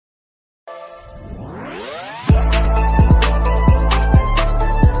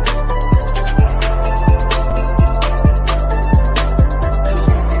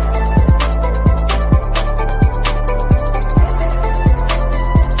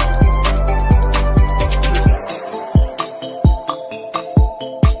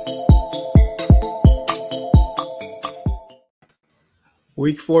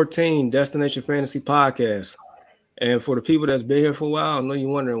Week 14, Destination Fantasy Podcast. And for the people that's been here for a while, I know you're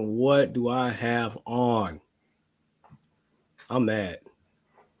wondering, what do I have on? I'm mad.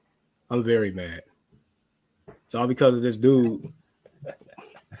 I'm very mad. It's all because of this dude,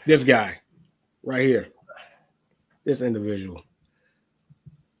 this guy right here, this individual.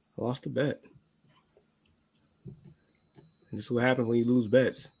 I lost a bet. And this is what happens when you lose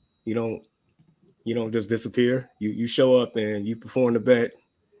bets. You don't you don't just disappear. You show up and you perform the bet.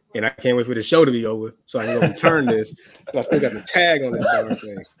 And I can't wait for the show to be over so I can go return this. But I still got the tag on this darn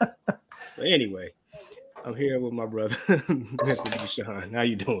thing. But anyway, I'm here with my brother, Mr. Deshaun. How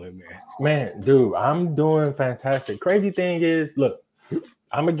you doing, man? Man, dude, I'm doing fantastic. Crazy thing is, look,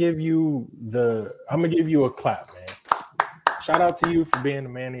 I'm gonna give you a clap, man. Shout out to you for being the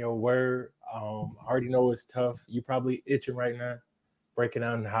man of your word. I already know it's tough. You probably itching right now, breaking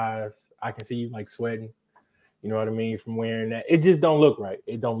out in hives. I can see you like sweating. You know what I mean from wearing that. It just don't look right.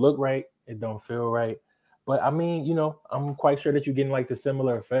 It don't look right. It don't feel right. But I mean, I'm quite sure that you're getting like the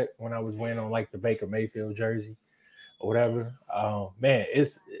similar effect when I was wearing on like the Baker Mayfield jersey or whatever. Man,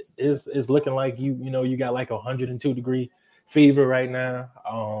 it's looking like you got like 102-degree fever right now.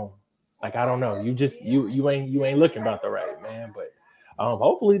 Like I don't know, you ain't looking about the right, man. But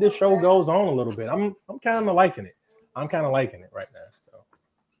hopefully this show goes on a little bit. I'm kind of liking it. I'm kind of liking it right now. So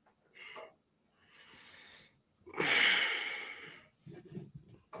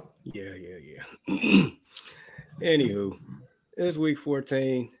Yeah. Anywho, it's week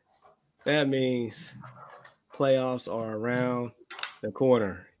 14. That means playoffs are around the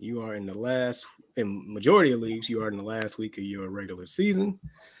corner. You are in majority of leagues, you are in the last week of your regular season.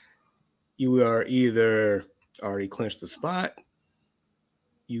 You are either already clinched a spot,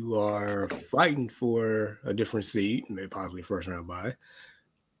 you are fighting for a different seed, maybe possibly first round bye.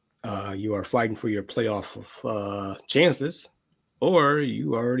 You are fighting for your playoff chances, or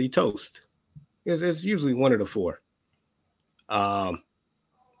you already toast. It's usually one of the four. Um,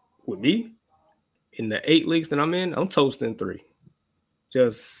 with me, in the 8 leagues that I'm in, I'm toasting three.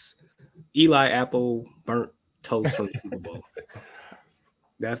 Just Eli Apple burnt toast from the Super Bowl.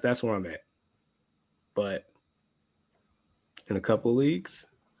 That's where I'm at. But in a couple of leagues,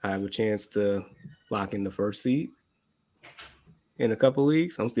 I have a chance to lock in the first seed. In a couple of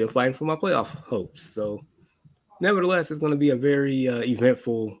leagues, I'm still fighting for my playoff hopes. So, nevertheless, it's going to be a very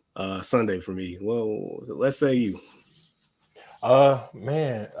eventful Sunday for me. Well, let's say you.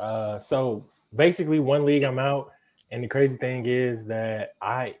 so basically one league I'm out, and the crazy thing is that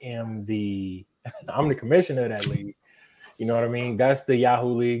I am the I'm the commissioner of that league. You know what I mean? That's the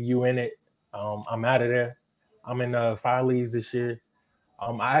Yahoo League. You in it? I'm out of there. I'm in 5 leagues this year.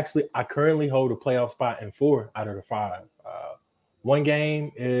 I currently hold a playoff spot in 4 out of the 5. One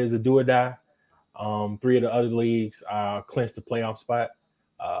game is a do or die. Three of the other leagues clinched the playoff spot.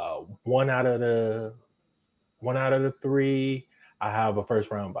 Uh, one out of the 3, I have a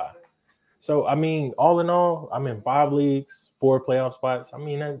first round bye. So I mean, all in all, I'm in 5 leagues, 4 playoff spots. I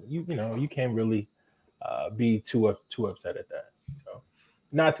mean, you can't really be too upset at that. So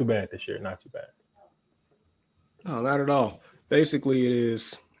not too bad this year. Not too bad. No, not at all. Basically, it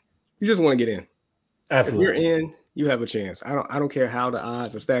is you just want to get in. If you're Absolutely. in, you have a chance. I don't care how the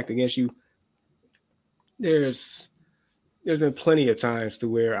odds are stacked against you. There's there's been plenty of times to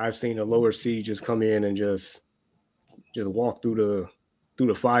where I've seen a lower seed just come in and just walk through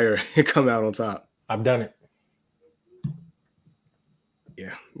the fire and come out on top. I've done it.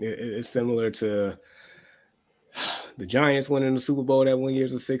 Yeah, it's similar to the Giants winning the Super Bowl that one year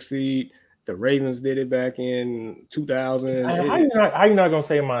as a six seed. The Ravens did it back in 2000. And how you not gonna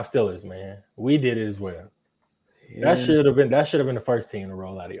say my Steelers, man? We did it as well. That Yeah. should have been the first team to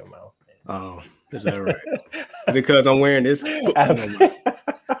roll out of your mouth, Oh, is that right? Is it because I'm wearing this? man. No, man.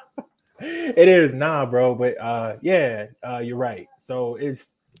 It is nah, bro. But yeah, you're right. So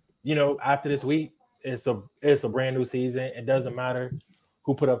it's after this week, it's a brand new season. It doesn't matter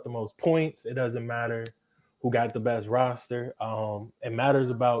who put up the most points. It doesn't matter who got the best roster. It matters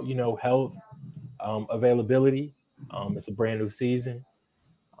about health, availability. It's a brand new season.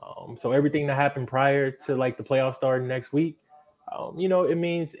 So everything that happened prior to like the playoff starting next week, it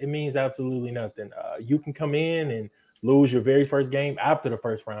means absolutely nothing. You can come in and lose your very first game after the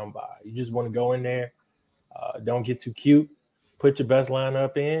first round bye. You just want to go in there, don't get too cute, put your best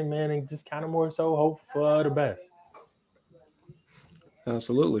lineup in, man, and just kind of more so hope for the best.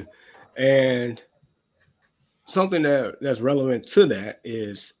 Absolutely. And something that's relevant to that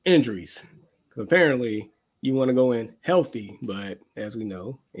is injuries. 'Cause apparently, you want to go in healthy, but as we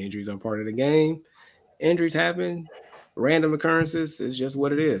know, injuries are part of the game. Injuries happen, random occurrences is just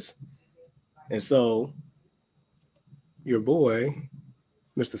what it is. And so, your boy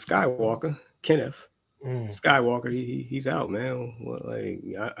Mr. Skywalker, Kenneth Mm. Skywalker, he's out, man. What, like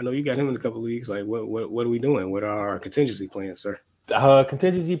I know you got him in a couple leagues. Like what are we doing? What are our contingency plans, sir?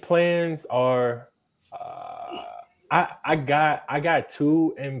 Contingency plans are I got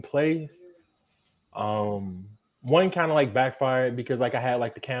two in place. Um, One kind of like backfired because like I had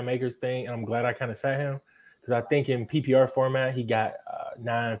like the Cam Akers thing, and I'm glad I kind of sat him because I think in PPR format he got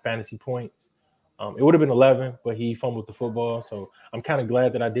 9 fantasy points. It would have been 11, but he fumbled the football, so I'm kind of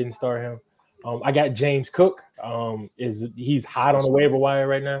glad that I didn't start him. I got James Cook. Is he's hot on the waiver wire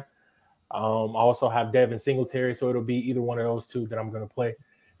right now. I also have Devin Singletary, so it'll be either one of those two that I'm going to play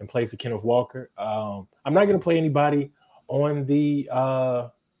in place of Kenneth Walker. I'm not going to play anybody on the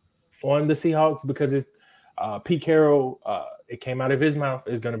Seahawks because it's Pete Carroll. It came out of his mouth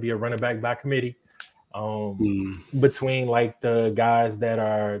is going to be a running back by committee between like the guys that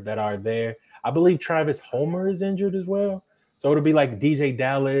are there. I believe Travis Homer is injured as well, so it'll be like DJ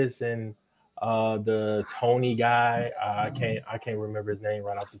Dallas and the Tony guy. I can't remember his name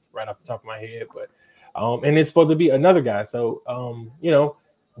right off the top of my head, but and it's supposed to be another guy. So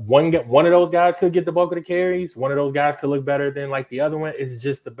one of those guys could get the bulk of the carries. One of those guys could look better than like the other one. It's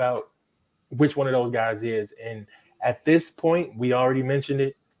just about which one of those guys is. And at this point, we already mentioned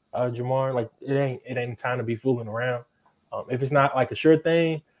it, Jamar. Like it ain't time to be fooling around. If it's not like a sure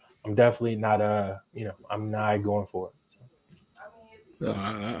thing, I'm definitely not I'm not going for it. So.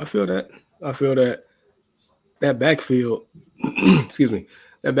 I feel that. I feel that backfield. excuse me.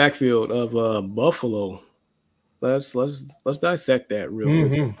 That backfield of Buffalo. Let's dissect that real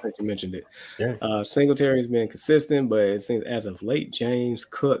quick Mm-hmm. since you mentioned it. Yeah. Singletary has been consistent, but it seems as of late, James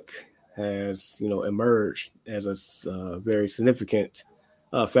Cook has emerged as a very significant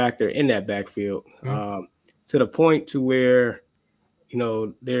factor in that backfield, Mm-hmm. to the point to where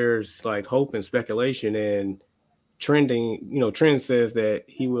there's like hope and speculation and trending. Trend says that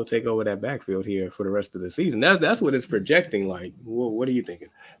he will take over that backfield here for the rest of the season. That's what it's projecting. Like, what are you thinking?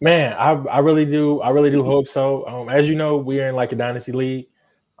 Man, I really do hope so. As you know, we're in like a dynasty league.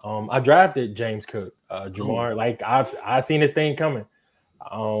 I drafted James Cook, Oh, Jamar. Like I seen this thing coming.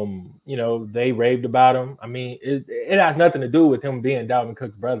 They raved about him. I mean, it has nothing to do with him being Dalvin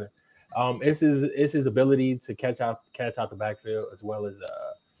Cook's brother. It's his ability to catch out the backfield as well as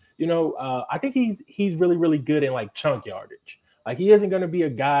I think he's really really good in like chunk yardage. Like he isn't going to be a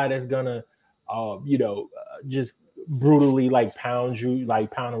guy that's gonna just brutally like pound you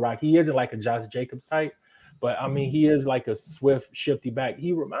like pound a rock. He isn't like a Josh Jacobs type, but I mean he is like a swift shifty back.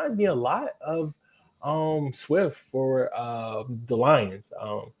 He reminds me a lot of Swift for the Lions.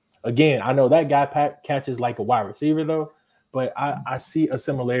 Again, I know that guy catches like a wide receiver though, but I see a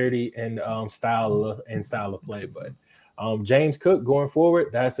similarity in style of play. But James Cook going forward,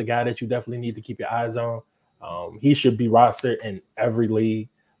 that's a guy that you definitely need to keep your eyes on. He should be rostered in every league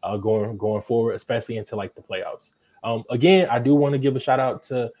going forward, especially into like the playoffs. Again, I do want to give a shout out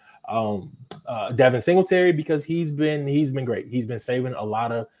to Devin Singletary because he's been great. He's been saving a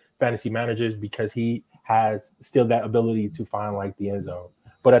lot of fantasy managers because he has still that ability to find like the end zone.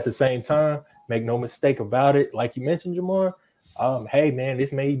 But at the same time, make no mistake about it, like you mentioned, Jamar. Hey man,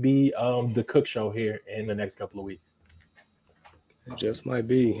 this may be the Cook show here in the next couple of weeks. it just might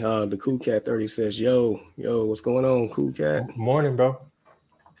be. The Cool Cat 30 says, yo, what's going on, Cool Cat? Morning, bro.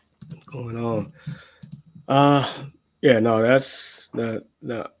 What's going on? Uh yeah, no, that's that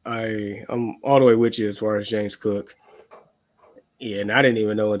I'm all the way with you as far as James Cook. Yeah, and I didn't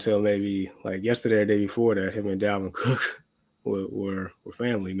even know until maybe like yesterday or the day before that him and Dalvin Cook were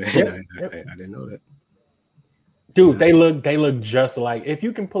family, man. Yep, I, yep. I didn't know that. Dude, Yeah. they look just like. If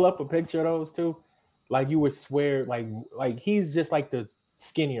you can pull up a picture of those two, like you would swear, like he's just like the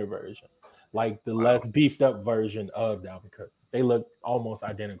skinnier version, like the Wow. less beefed up version of Dalvin Cook. They look almost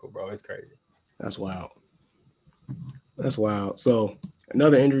identical, bro. It's crazy. That's wild. That's wild. So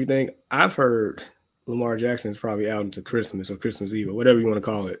another injury thing, I've heard Lamar Jackson is probably out into Christmas or Christmas Eve or whatever you want to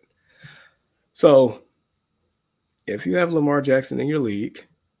call it. So if you have Lamar Jackson in your league,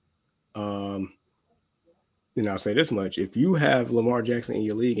 um, I'll say this much: if you have Lamar Jackson in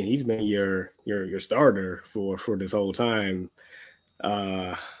your league and he's been your starter for this whole time,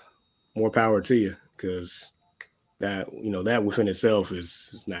 uh, more power to you because that within itself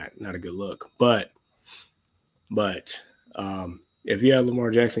is not a good look. But if you have Lamar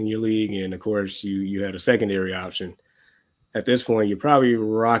Jackson in your league and of course you had a secondary option, at this point you're probably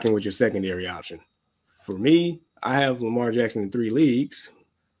rocking with your secondary option. For me, I have Lamar Jackson in 3 leagues,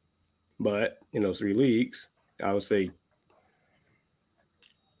 but in those 3 leagues, I would say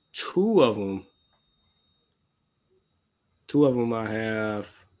two of them, two of them I have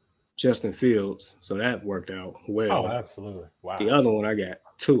Justin Fields, so that worked out Oh, well. absolutely. The Wow. other one I got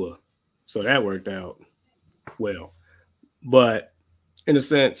Tua, so that worked out well. But in a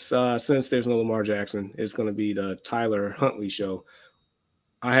sense, since there's no Lamar Jackson, it's going to be the Tyler Huntley show.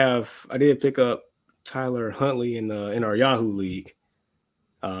 I did pick up Tyler Huntley in our Yahoo league.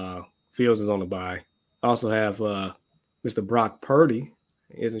 Fields is on the bye. I also have Mr. Brock Purdy.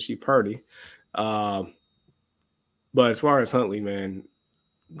 Isn't she Purdy? Um, but as far as Huntley, man,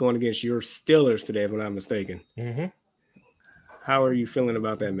 going against your Steelers today, if I'm not mistaken, Hmm. how are you feeling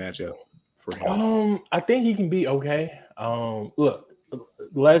about that matchup for him? I think he can be okay. Look,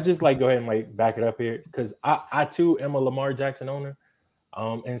 let's just like go ahead and like back it up here because I too am a Lamar Jackson owner.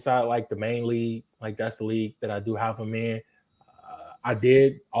 Inside like the main league, like that's the league that I do have him in. I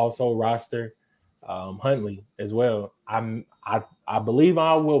did also roster Huntley as well. I believe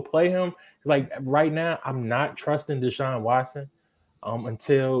I will play him. Like right now, I'm not trusting Deshaun Watson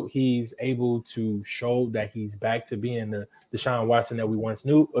until he's able to show that he's back to being the Deshaun Watson that we once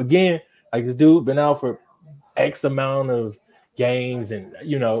knew. Again, like this dude been out for X amount of games, and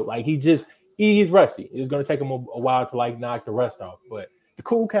like he's rusty. It's gonna take him a while to like knock the rust off. But the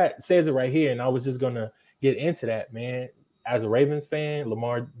cool cat says it right here, and I was just gonna get into that, man. As a Ravens fan,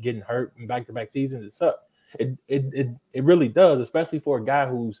 Lamar getting hurt in back-to-back seasons, it sucks. It really does, especially for a guy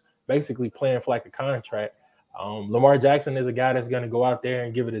who's basically playing for like a contract. Lamar Jackson is a guy that's going to go out there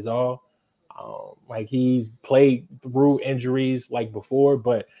and give it his all. Like he's played through injuries like before,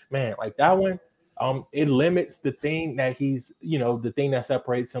 but man, like that one, it limits the thing that the thing that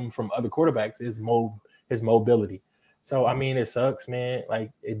separates him from other quarterbacks is his mobility. So I mean, it sucks, man.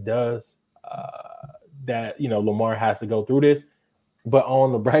 Like it does. That Lamar has to go through this, but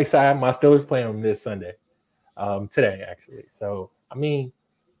on the bright side, my Steelers play him this Sunday, today actually. So I mean,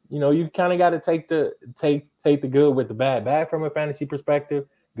 you kind of got to take the good with the bad from a fantasy perspective,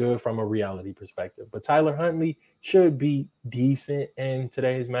 good from a reality perspective. But Tyler Huntley should be decent in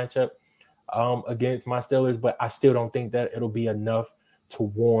today's matchup against my Steelers, but I still don't think that it'll be enough to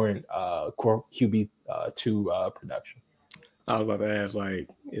warrant QB two production. I was about to ask, like,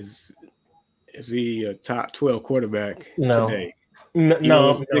 is he a top 12 quarterback No, today, even no,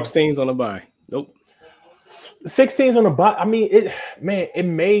 with no. 16s on the bye? Nope. 16's on the bot. I mean,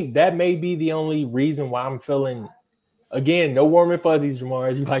 that may be the only reason why I'm feeling again no warm and fuzzies,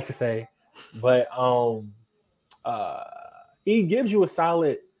 Jamar, as you like to say, but uh, he gives you a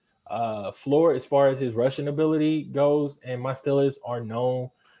solid floor as far as his rushing ability goes, and my Steelers are known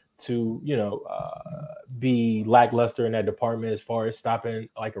to be lackluster in that department as far as stopping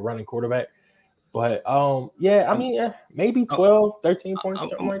like a running quarterback. But yeah, I I'm, mean, maybe I'm, 12, 13 points, I'm,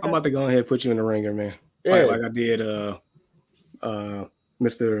 something I'm like I'm that. about to go ahead and put you in the ringer, man. Like Yeah. like I did uh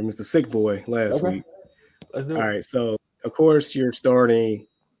Mr. Sick Boy last Okay. week. Let's do All it. right, so of course you're starting.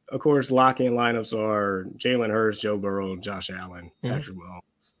 Of course, lock-in lineups are Jalen Hurts, Joe Burrow, Josh Allen, Mhm. Patrick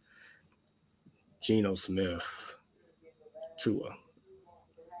Mahomes, Geno Smith, Tua,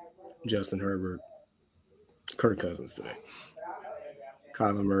 Justin Herbert, Kirk Cousins today,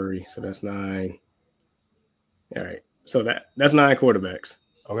 Kyler Murray. So that's nine. All right, so that's nine quarterbacks.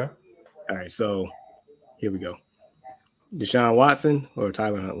 Okay. All right, so here we go. Deshaun Watson or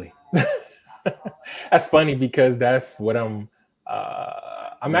Tyler Huntley? That's funny because that's what I'm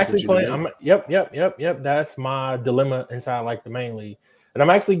That's actually what you're playing. debating. Yep. That's my dilemma inside like the main league. And I'm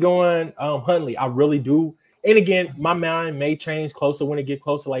actually going Huntley. I really do. And again, my mind may change closer when it get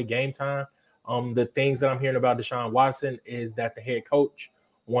closer like game time. The things that I'm hearing about Deshaun Watson is that the head coach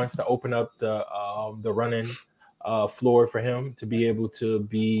wants to open up the running floor for him to be able to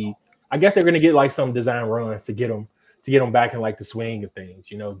be. I guess they're going to get like some design runs to get him back in like the swing of things.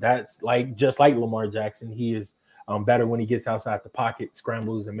 That's like just like Lamar Jackson. He is better when he gets outside the pocket,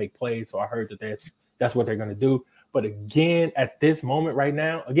 scrambles, and make plays. So I heard that that's what they're going to do. But again, at this moment right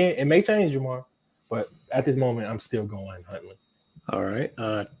now, again, it may change, Jamar. But at this moment, I'm still going Huntley. All right,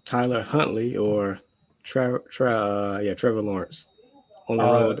 Tyler Huntley or Trevor Lawrence on the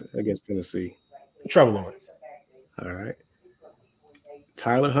Uh, road against Tennessee. Trevor Lawrence. All right,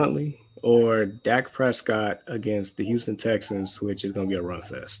 Tyler Huntley or Dak Prescott against the Houston Texans, which is going to be a run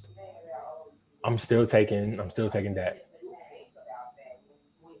fest. I'm still taking that.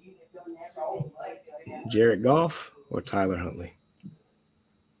 Jared Goff or Tyler Huntley.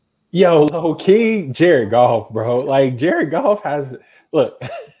 Yo, low key, Jared Goff, bro. Like Jared Goff has look.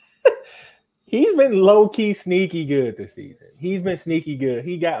 He's been low key sneaky good this season. He's been sneaky good.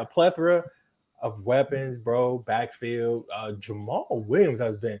 He got a plethora of weapons, bro. Backfield. Jamal Williams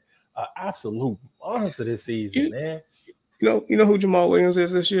has been an absolute monster this season, You man. you know who Jamal Williams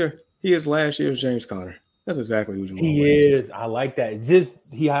is this year? He is last year's James Conner. That's exactly who Jamal He Williams is. is. I like that.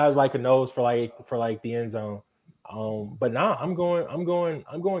 Just he has like a nose for like the end zone. But nah, I'm going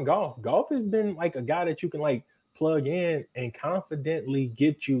golf. Golf has been like a guy that you can like plug in and confidently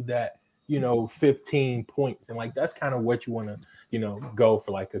get you that 15 points, and like that's kind of what you want to go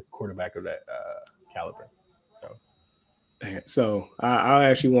for like a quarterback of that caliber. So So I'll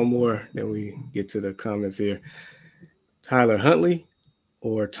ask you one more, then we get to the comments here. Tyler Huntley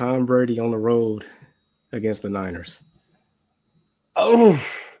or Tom Brady on the road against the Niners? oh,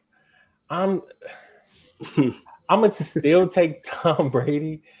 I'm I'm gonna still take Tom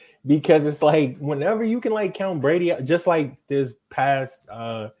Brady because it's like whenever you can like count Brady, just like this past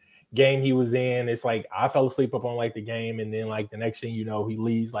game he was in, it's like I fell asleep up on like the game, and then like the next thing you know, he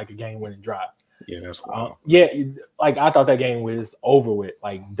leaves like a game-winning drive. Yeah, that's wild. Yeah, like I thought that game was over with,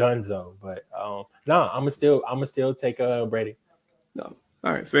 like Dunzo. But no, I'm gonna still take Brady. No.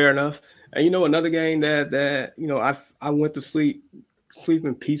 All right, fair enough. And another game that I went to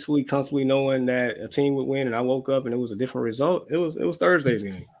sleeping peacefully, comfortably, knowing that a team would win, and I woke up and it was a different result. It was Thursday's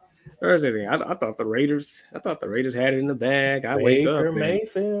game. Thursday game. I thought the Raiders. I thought the Raiders had it in the bag. I wake up Baker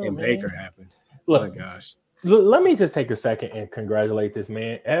Mayfield, and Baker man. happened. My Look, gosh. let me just take a second and congratulate this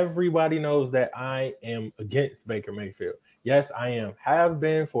man. Everybody knows that I am against Baker Mayfield. Yes, I am. Have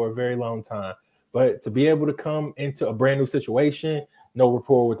been for a very long time. But to be able to come into a brand new situation, no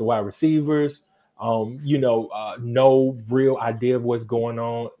rapport with the wide receivers, no real idea of what's going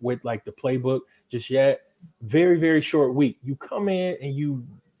on with like the playbook just yet. Very, very short week. You come in and you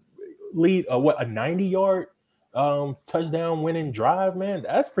lead a 90-yard touchdown winning drive, man.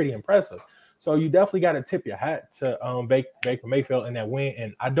 That's pretty impressive. So you definitely got to tip your hat to Baker Mayfield in that win.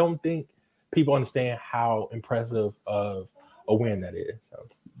 And I don't think people understand how impressive of a win that is. So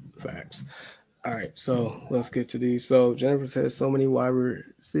Facts. All right, so let's get to these. So Jennifer says so many wide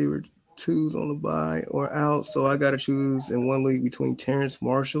receiver twos on the buy or out. So I got to choose in one league between Terrence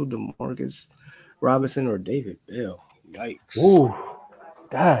Marshall, Demarcus Robinson, or David Bell. Yikes. ooh,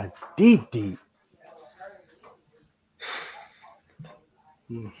 that's deep. Mm,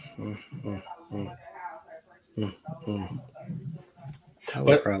 mm, mm, mm, mm, mm. I would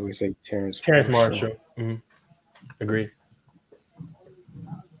But probably say Terrence Terrence Marshall. Marshall, agreed.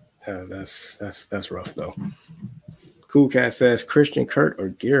 That's rough though. Cool Cat says Christian Kirk or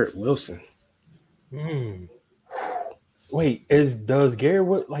Garrett Wilson. Mm. Wait, does Gary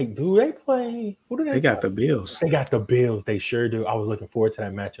what like do they play? Who do they They play? got the Bills. They got the Bills. They sure do. I was looking forward to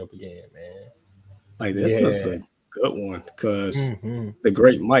that matchup again, man. Like this is Yeah. a good one because hmm the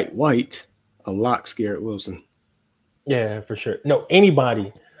great Mike White unlocks Garrett Wilson. Yeah, for sure. No,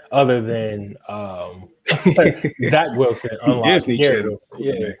 anybody other than Zach Wilson He unlocks just needs Garrett you Wilson.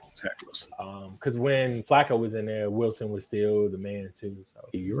 Yeah. quarterback Zach Wilson. Because when Flacco was in there, Wilson was still the man too. So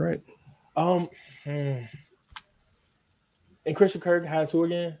You're right. um hmm. And Christian Kirk has who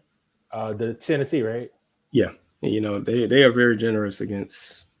again? The Tennessee, right? Yeah. And, they are very generous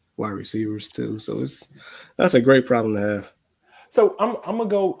against wide receivers too. So that's a great problem to have. So I'm gonna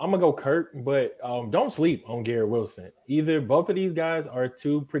go Kirk, but don't sleep on Garrett Wilson. Either both of these guys are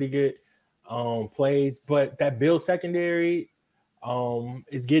two pretty good plays, but that Bill secondary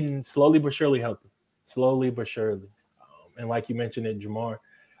is getting slowly but surely healthy, slowly but surely. And like you mentioned it, Jamar,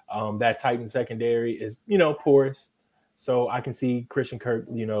 that Titan secondary is porous. So I can see Christian Kirk,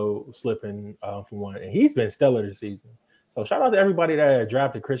 slipping from one, and he's been stellar this season. So shout out to everybody that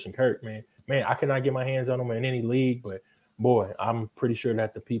drafted Christian Kirk, man. Man, I cannot get my hands on him in any league, but boy, I'm pretty sure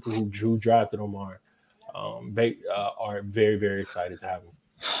that the people who drafted him are very, very excited to have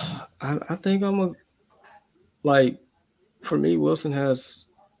him. I think like for me, Wilson has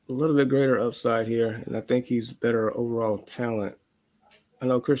a little bit greater upside here, and I think he's better overall talent. I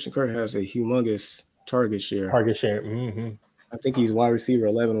know Christian Kirk has a humongous target share. Target share. I think he's wide receiver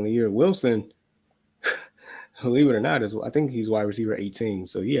 11 on the year. Wilson, believe it or not, I think he's wide receiver 18.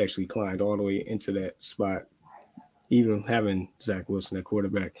 So he actually climbed all the way into that spot, even having Zach Wilson at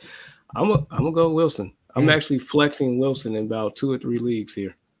quarterback. I'm gonna go Wilson. I'm actually flexing Wilson in about 2 or 3 leagues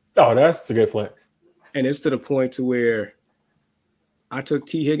here. Oh, that's a good flex. And it's to the point to where I took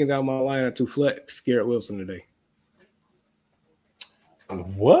T. Higgins out of my lineup to flex Garrett Wilson today.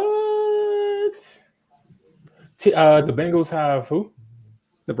 What? The Bengals have who?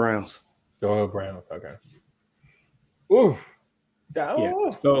 The Browns. The Browns. Okay. Ooh. Yeah.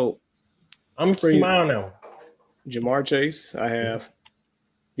 So I'm gonna keep my eye on that one. Jamar Chase, I have.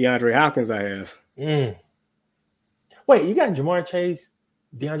 DeAndre Hopkins, I have. Wait, you got Jamar Chase,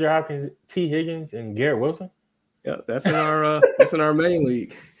 DeAndre Hopkins, T. Higgins, and Garrett Wilson? Yeah, that's in our main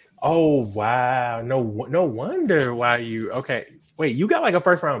league. Oh wow. No wonder why you okay. Wait, you got like a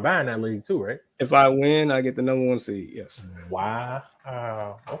first round bye in that league too, right? If I win, I get the number 1 seed. Yes. Wow.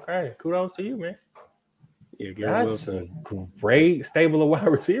 Okay. Kudos to you, man. Yeah, Garrett That's a Wilson. great stable of wide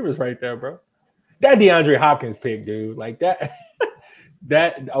receivers right there, bro. That DeAndre Hopkins pick, dude. Like that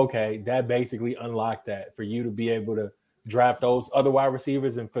that basically unlocked that for you to be able to draft those other wide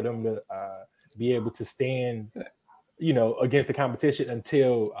receivers and for them to be able to stand, against the competition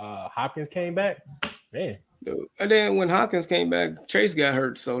until Hopkins came back. Man, And then when Hopkins came back, Chase got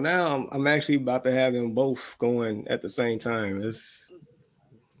hurt. So now I'm actually about to have them both going at the same time.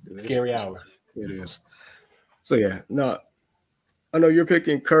 scary hours. It is. So yeah, no, I know you're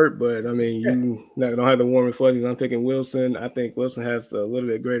picking Kurt, but I mean Yeah. you don't have the warm and fuzzies. I'm picking Wilson. I think Wilson has a little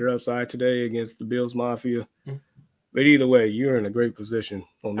bit greater upside today against the Bills Mafia. Mhm. But either way, you're in a great position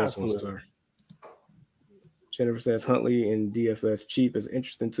on this one, Absolutely. sir. Jennifer says Huntley and DFS cheap is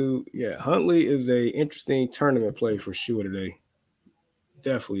interesting too. Yeah, Huntley is a interesting tournament play for sure today.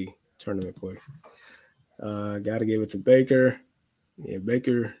 Definitely tournament play. Got to give it to Baker. Yeah,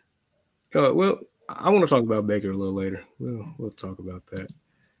 Baker. Well, I want to talk about Baker a little later. We'll talk about that.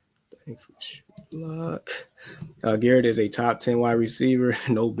 Thanks, luck. Garrett is a top 10 wide receiver.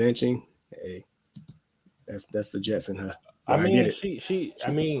 No benching. Hey, that's the Jets in her. I But I get mean, it.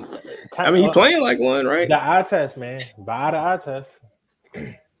 I mean, he playing like one, right? the eye test, man. By the eye test.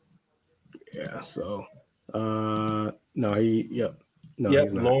 Yeah. So, no, yep. No, Yep,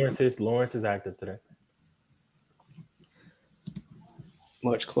 he's not. Lawrence is active today.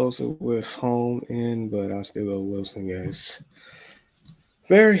 Much closer with home in, but I'll still go Wilson, guys.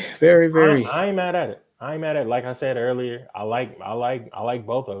 Very, very, very. I ain't mad at it. I ain't mad at it. Like I said earlier, I like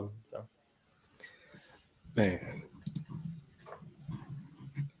both of them. So Man.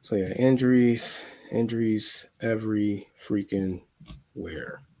 So yeah, injuries every freaking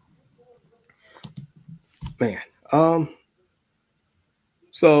where. Man.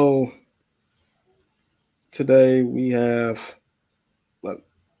 So today we have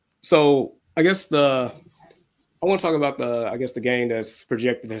so I guess I want to talk about the game that's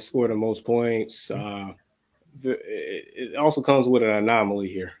projected to score the most points. It also comes with an anomaly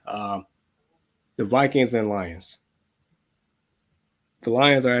here. The Vikings and Lions. The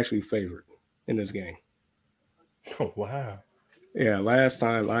Lions are actually favored in this game. oh, wow. Yeah, last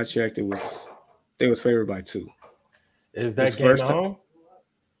time I checked, they was favored by 2. Is This that is the game first at time, home?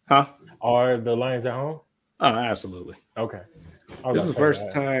 huh? Are the Lions at home? Oh, absolutely. Okay. I was This is about the to say first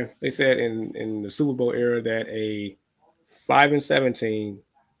that. time they said in the Super Bowl era that a 5-17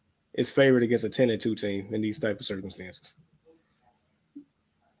 is favored against a 10-2 team in these type of circumstances.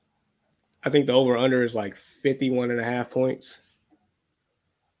 I think the over under is like 51.5 points.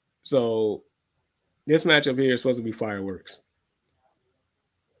 So this matchup here is supposed to be fireworks.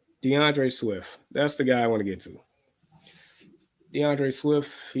 DeAndre Swift, that's the guy I want to get to. DeAndre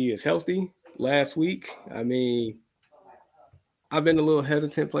Swift, he is healthy. Last week, I mean, I've been a little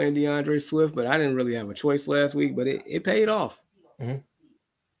hesitant playing DeAndre Swift, but I didn't really have a choice last week. But it paid off. Mm-hmm.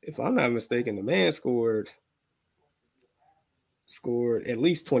 If I'm not mistaken, the man scored at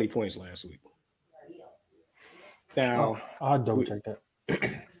least 20 points last week. Oh, Now, I'll double we, check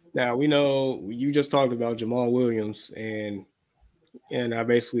that. now we know you just talked about Jamal Williams, and I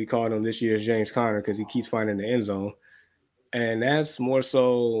basically called him this year's James Conner because he keeps finding the end zone, and that's more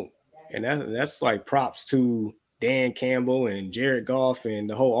so, and that's like props to Dan Campbell and Jared Goff and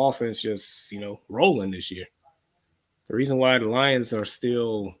the whole offense just rolling this year. The reason why the Lions are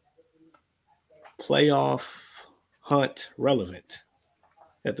still playoff hunt relevant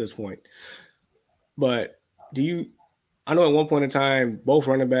at this point. But do you? I know at one point in time both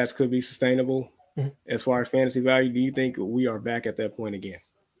running backs could be sustainable Mhm. as far as fantasy value. Do you think we are back at that point again?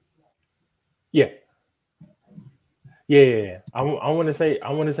 Yeah. Yeah. I want to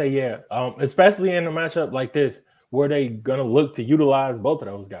say yeah. Especially in a matchup like this, where they gonna look to utilize both of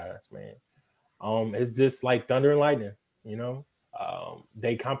those guys, man. It's just like thunder and lightning, you know.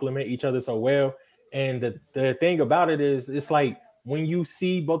 They complement each other so well. And the thing about it is, it's like when you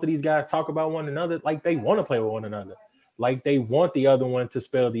see both of these guys talk about one another, like they want to play with one another, like they want the other one to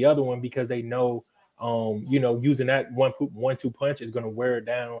spell the other one because they know, using that one-two punch is going to wear it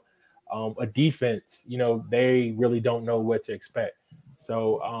down. A defense, they really don't know what to expect.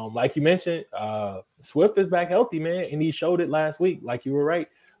 So, like you mentioned, Swift is back healthy, man, and he showed it last week. Like you were right,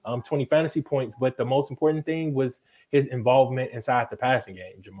 20 fantasy points. But the most important thing was his involvement inside the passing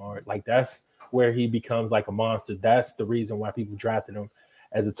game, Jamar. Like that's where he becomes like a monster. That's the reason why people drafted him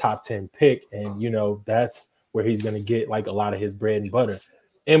as a top 10 pick. And, that's where he's going to get like a lot of his bread and butter.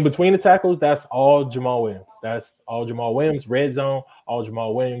 In between the tackles, that's all Jamal Williams. That's all Jamal Williams. Red zone, all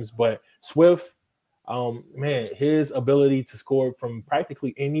Jamal Williams. But Swift, man, his ability to score from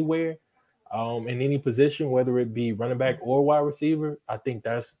practically anywhere, in any position, whether it be running back or wide receiver, I think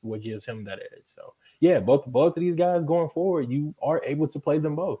that's what gives him that edge. So yeah, both of these guys going forward, you are able to play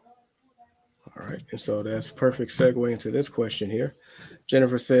them both. All right. And so that's perfect segue into this question here.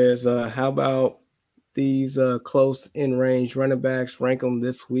 Jennifer says, how about these close in range running backs? Rank them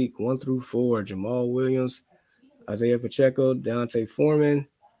this week, 1 through 4. Jamal Williams, Isaiah Pacheco, Dante Foreman,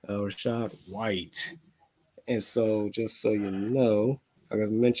 Rashad White. And so, just so you know, like I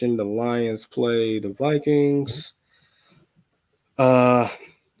mentioned, the Lions play the Vikings. Uh,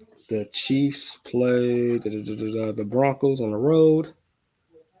 the Chiefs play the Broncos on the road.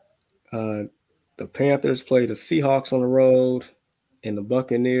 Uh, the Panthers play the Seahawks on the road. And the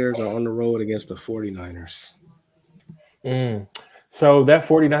Buccaneers are on the road against the 49ers. Mm. So that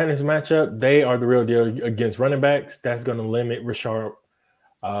 49ers matchup, they are the real deal against running backs. That's going to limit Rashad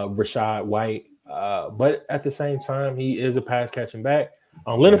White. But at the same time, he is a pass catching back.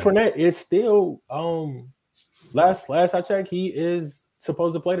 Leonard Fournette is still last I checked, he is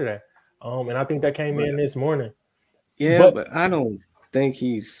supposed to play today. And I think that came in this morning. Yeah, But but I don't think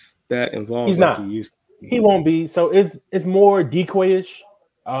he's that involved he's like he not. used to He be. won't be. So it's more decoyish.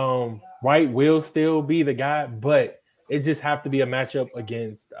 White will still be the guy, but it just have to be a matchup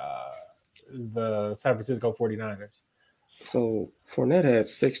against the San Francisco 49ers. So Fournette had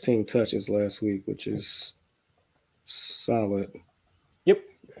 16 touches last week, which is solid. Yep.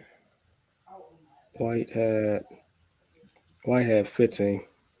 White had White had 15.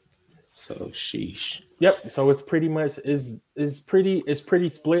 So sheesh. Yep. So it's pretty much is pretty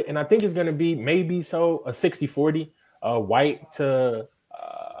split, and I think it's going to be maybe so a 60-40. White to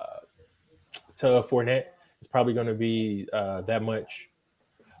Fournette. It's probably going to be that much.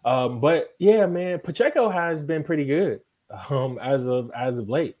 But yeah, man, Pacheco has been pretty good as of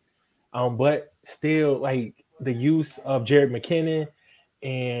late. But still, like the use of Jared McKinnon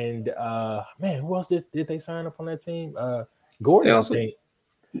and man, who else did they sign up on that team? They Gordon, I also think.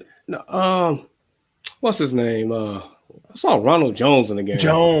 no, what's his name? I saw Ronald Jones in the game.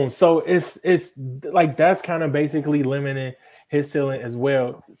 Jones. So it's like that's kind of basically limiting his ceiling as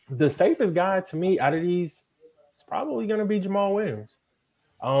well. The safest guy to me out of these is probably going to be Jamal Williams.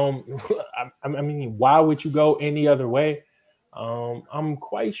 Um, I mean, why would you go any other way? I'm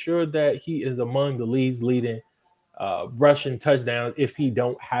quite sure that he is among the league's leading rushing touchdowns. If he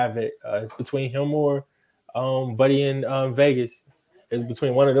don't have it, it's between him or Buddy in Vegas. It's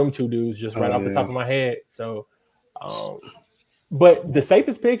between one of them two dudes, just right Oh off the top yeah. of my head. So, um, but the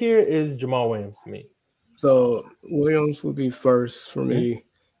safest pick here is Jamal Williams to me. So Williams would be first for Mhm. me,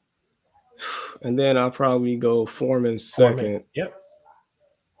 and then I'll probably go Foreman Foreman. second, Yep.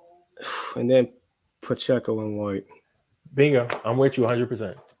 and then Pacheco and White. Bingo. I'm with you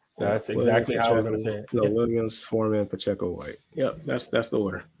 100%. Yeah, That's Williams, exactly how I was going to Pacheco. say it. No, Yep. Williams, Foreman, Pacheco, White. Yep, that's the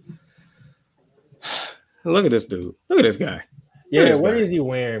order. Look at this dude. Look at this guy. Look at Yeah. this What guy. is he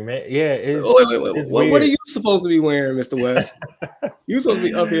wearing, man? Yeah. It's What are weird. you supposed to be wearing, Mr. West? You supposed to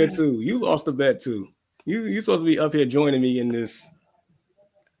be up here too. You lost the bet too. You supposed to be up here joining me in this.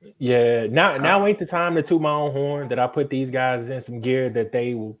 Yeah, Uh, now ain't the time to toot my own horn that I put these guys in some gear that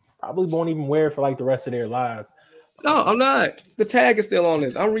they will probably won't even wear for like the rest of their lives. no, I'm not. The tag is still on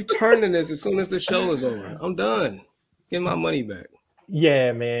this. I'm returning this as soon as the show is over. I'm done. Get my money back.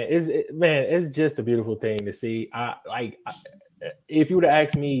 Yeah, man, man, it's just a beautiful thing to see. If you would have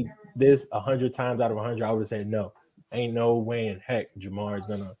asked me this 100 times out of 100, I would have said no. Ain't no way in heck Jamar is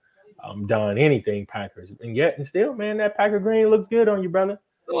gonna don anything Packers, and yet and still, man, that Packer green looks good on you, brother.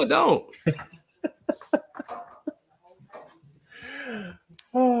 No, I don't.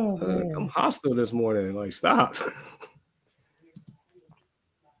 Oh I'm man. hostile this morning. Like, stop.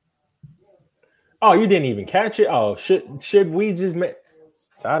 Oh, you didn't even catch it. Oh, should we just make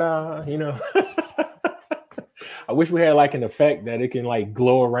ta-da? You know. I wish we had like an effect that it can like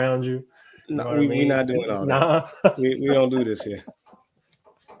glow around you. You No, know what I we mean? not doing all that. Nah. We don't do this here,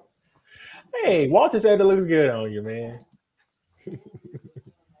 Hey, Walter said it looks good on you, man.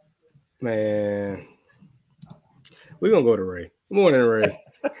 man. We're gonna go to Ray. Good morning, Ray.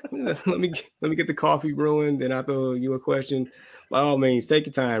 Let me get the coffee brewing. Then I throw you a question. By all means, take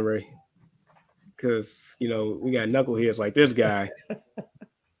your time, Ray, because we got knuckleheads like this guy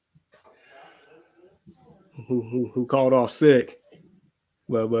who called off sick,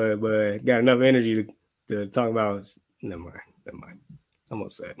 but got enough energy to talk about. Never mind. Never mind. I'm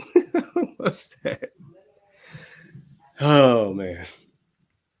upset. I'm upset. Oh man.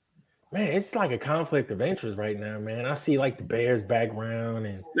 Man, it's like a conflict of interest right now, man. I see like the Bears background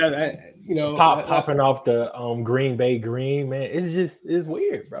and popping off the Green Bay green, man. It's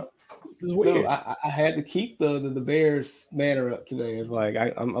weird, bro. It's no, weird. I had to keep the Bears banner up today. It's like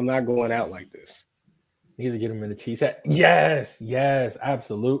I'm not going out like this. Need to get him in the cheese hat. Yes,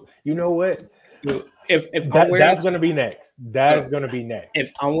 absolute. You know what? Dude, if I'm That wearing that's gonna be next. That's gonna be next.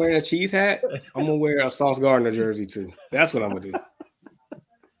 if I'm wearing a cheese hat, I'm gonna wear a Sauce Gardner jersey too. That's what I'm gonna do.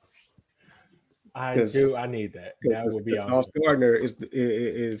 I Because do. I need that. That would be Sauce awesome. Gardner is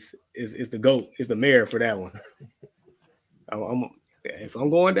the goat, is the mayor for that one. I'm if I'm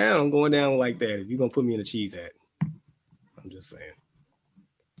going down like that. If you're gonna put me in a cheese hat, I'm just saying.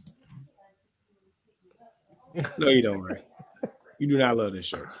 No, you don't, Ray. You do not love this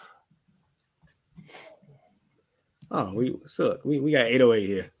shirt. Oh, we got 808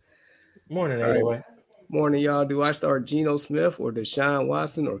 here. Morning, All right. 808. Morning, y'all. Do I start Geno Smith or Deshaun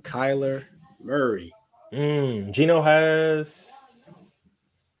Watson or Kyler Murray? Gino has.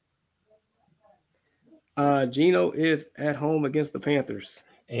 Geno is at home against the Panthers.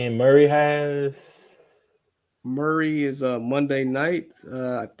 And Murray has. Murray is Monday night,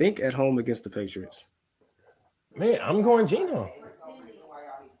 I think, at home against the Patriots. Man, I'm going Gino.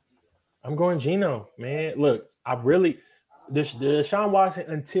 I'm going Gino, man. Look, I really the Deshaun Watson,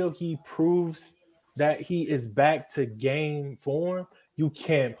 until he proves that he is back to game form, you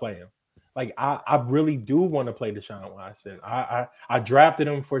can't play him. Like I really do want to play Deshaun Watson. I drafted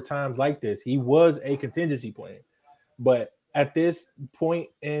him for times like this. He was a contingency plan, but at this point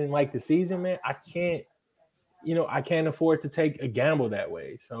in like the season, man, I can't afford to take a gamble that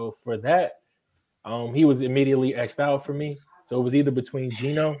way. So for that, he was immediately X'd out for me. So it was either between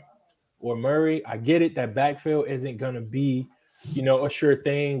Gino or Murray. I get it that backfield isn't going to be, a sure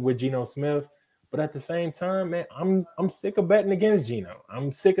thing with Geno Smith. But at the same time, man, I'm sick of betting against Geno.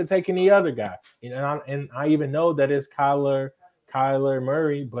 I'm sick of taking the other guy. And I even know that it's Kyler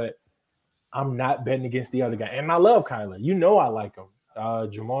Murray, but I'm not betting against the other guy. And I love Kyler. You know I like him.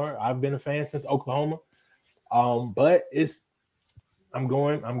 Jamar, I've been a fan since Oklahoma. But I'm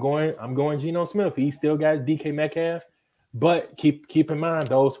going Geno Smith. He still got DK Metcalf. But keep in mind,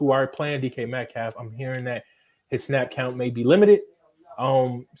 those who are playing DK Metcalf, I'm hearing that his snap count may be limited.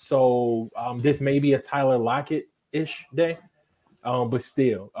 So this may be a Tyler Lockett-ish day. But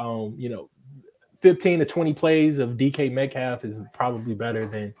still, 15 to 20 plays of DK Metcalf is probably better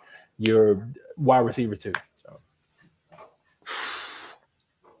than your wide receiver too. So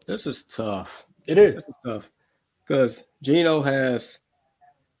This is tough. it is. This is tough because Geno has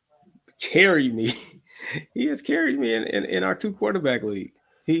carried me. He has carried me in our two quarterback league.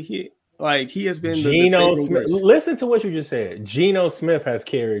 He has been the Geno saving Smith. grace. Listen to what you just said. Geno Smith has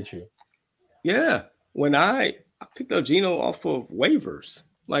carried you. Yeah, when I picked up Geno off of waivers,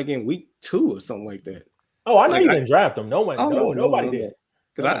 like in week 2 or something like that. Oh, I know Like you didn't draft him. No one. oh No, no no nobody no did. no,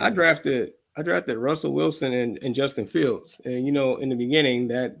 because I drafted Russell Wilson and Justin Fields, and in the beginning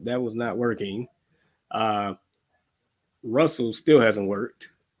that was not working. Uh, Russell still hasn't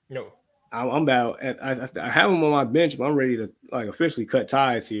worked. No. I'm about. I have him on my bench, but I'm ready to like officially cut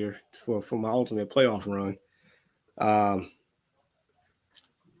ties here for my ultimate playoff run. Um,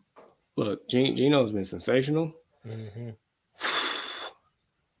 look, Geno's been sensational. Mm-hmm.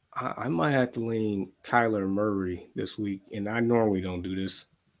 I might have to lean Kyler Murray this week, and I normally don't do this,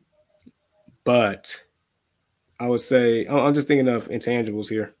 but I would say I'm just thinking of intangibles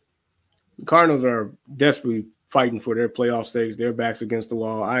here. The Cardinals are desperately fighting for their playoff stakes. Their backs against the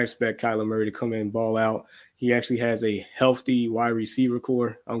wall. I expect Kyler Murray to come in and ball out. He actually has a healthy wide receiver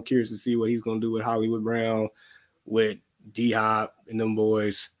core. I'm curious to see what he's going to do with Hollywood Brown, with D Hop and them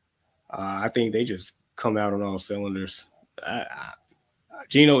boys. I think they just come out on all cylinders.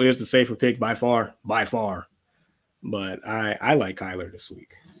 Geno is the safer pick by far. But I like Kyler this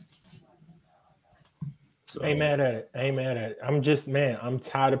week. So Ain't mad at it. I'm just, man, I'm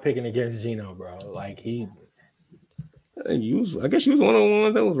tired of picking against Geno, bro. Like I guess you was one of the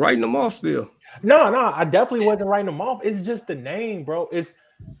ones that was writing them off still. No, I definitely wasn't writing them off. It's just the name, bro.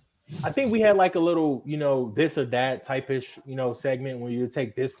 I think we had like a little, this or that type-ish, segment where you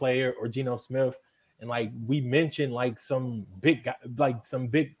take this player or Geno Smith, and like we mentioned like some big guy, like some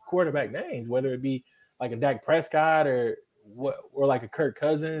big quarterback names, whether it be like a Dak Prescott or like a Kirk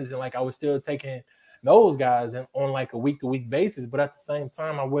Cousins, and like I was still taking those guys on like a week-to-week basis, but at the same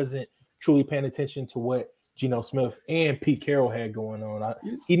time, I wasn't truly paying attention to what Geno Smith and Pete Carroll had going on.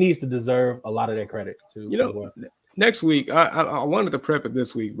 He needs to deserve a lot of that credit too. As well. Next week, I wanted to prep it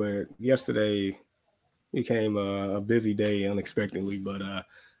this week, but yesterday became a busy day unexpectedly. But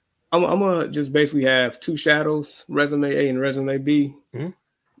I'm gonna just basically have two shadows, resume A and resume B. Mm-hmm.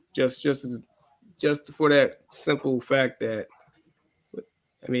 Just for that simple fact that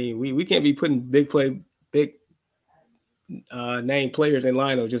I mean we can't be putting big name players in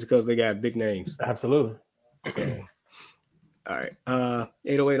lineup just because they got big names. Absolutely. So all right.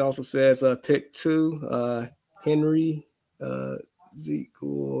 808 also says pick two, Henry, Zeke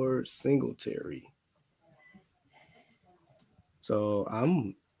or Singletary. So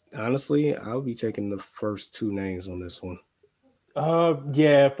I'm honestly I'll be taking the first two names on this one.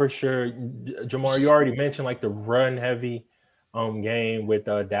 Yeah, for sure. Jamar, you already mentioned like the run heavy game with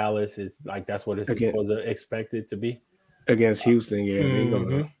Dallas is like that's what it's Again supposed to expect it to be. against Houston, yeah, they hmm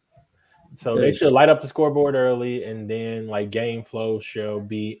gonna So they should because light up the scoreboard early, and then like game flow shall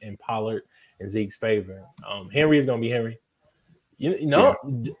be in Pollard and Zeke's favor. Henry is gonna be Henry. You yeah. know,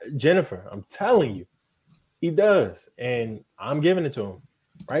 Jennifer, I'm telling you, he does, and I'm giving it to him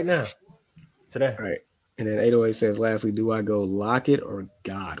right now, today. All right. And then 808 says, lastly, do I go Lockett or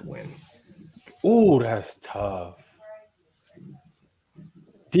Godwin? Ooh, that's tough.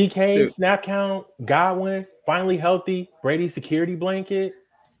 DK Dude, snap count, Godwin finally healthy, Brady security blanket.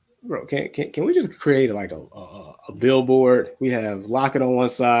 bro, can we just create like a billboard? We have Lockett on one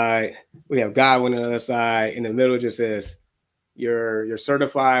side, we have Godwin on the other side. In the middle, it just says your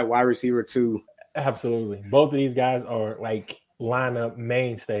certified wide receiver two. Absolutely, both of these guys are like lineup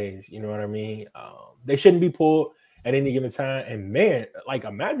mainstays. You know what I mean? They shouldn't be pulled at any given time. And man, like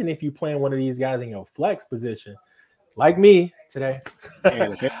imagine if you playing one of these guys in your flex position, like me today.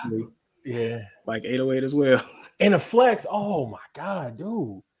 And eventually, Yeah, like 808 as well. in a flex. Oh my god,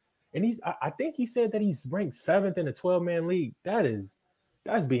 dude! And I think he said that he's ranked seventh in a 12-man league. That's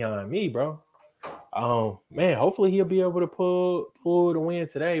beyond me, bro. Man, hopefully he'll be able to pull the win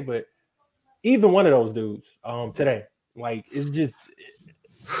today. But either one of those dudes, today, like it's just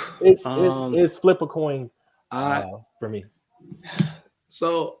Um, it's flip a coin, I for me.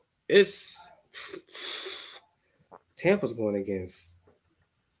 so it's Tampa's going against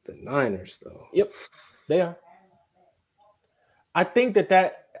the Niners though. Yep, they are. I think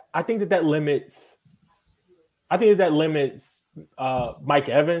I think that limits. I think that limits Mike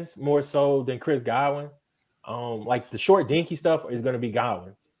Evans more so than Chris Godwin. Like the short dinky stuff is going to be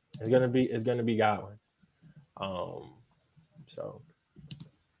Godwin's. It's gonna be Godwin. Um, so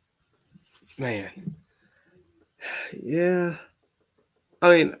Man, yeah. I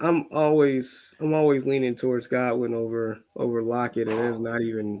mean, I'm always leaning towards Godwin over Lockett, and it's not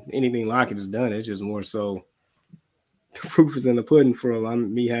even anything Lockett has done. It's just more so the proof is in the pudding for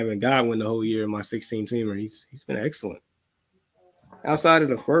him. Me having Godwin the whole year in my 16 teamer. He's been excellent. Outside of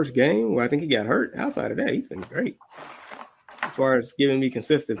the first game where I think he got hurt, outside of that, he's been great as far as giving me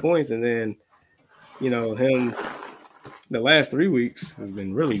consistent points. And then him the last 3 weeks has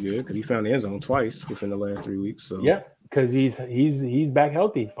been really good because he found the end zone twice within the last 3 weeks. So yeah, because he's back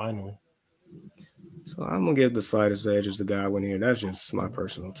healthy finally. So I'm gonna give the slightest edge as the Godwin here. That's just my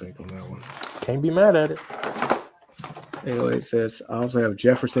personal take on that one. Can't be mad at it. Anyway, it says I also have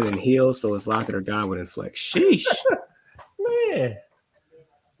Jefferson and Hill, so it's Lockett or Godwin and flex. Sheesh. Man,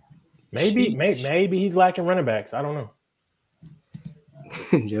 Sheesh. maybe he's lacking running backs. I don't know.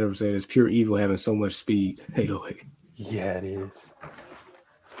 Jennifer said it's pure evil having so much speed. 808. Yeah, it is.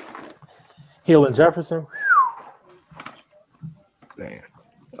 Hill and Jefferson. Man.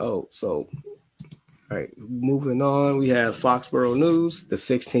 Oh, so all right, moving on. We have Foxborough News, the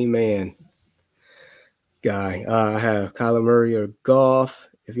 16-man guy. I have Kyler Murray or Goff.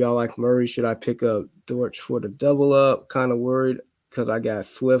 If y'all like Murray, should I pick up Dortch for the double up? Kind of worried because I got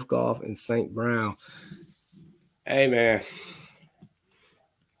Swift, Goff, and St. Brown. Hey man,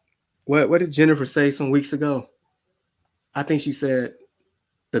 what did Jennifer say some weeks ago? I think she said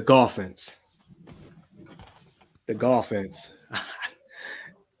the Golfins. The Golfins.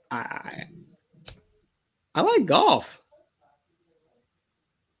 I I like golf.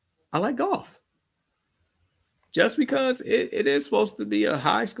 I like golf. Just because it is supposed to be a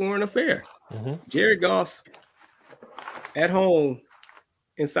high scoring affair. Mm-hmm. Jared Goff at home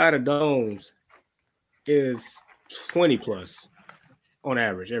inside of domes is 20 plus on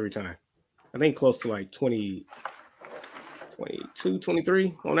average every time. I think close to like 20, 22,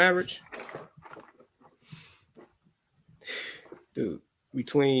 23 on average. Dude,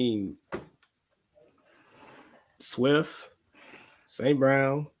 between Swift, St.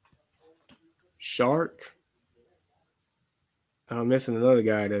 Brown, Shark, I'm missing another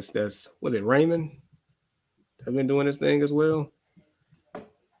guy that's was it Raymond? I've been doing this thing as well.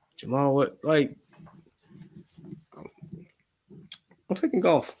 Jamal, what like I'm taking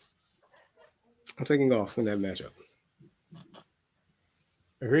golf. I'm taking golf in that matchup.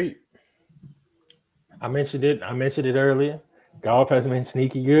 Agreed. I mentioned it. I mentioned it earlier. Golf has been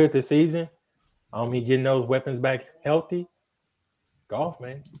sneaky good this season. Me getting those weapons back healthy. Golf,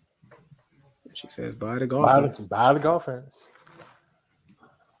 man. She says, buy the Dolphins. Buy the Dolphins.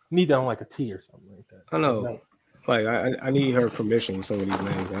 Need that on like a T or something like that. I know. Like, I need her permission with some of these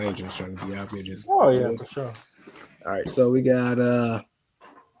names. I ain't just trying to be out there just. Oh, yeah, for sure. All right, so we got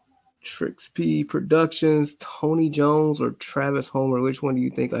Trix P Productions, Tony Jones, or Travis Homer. Which one do you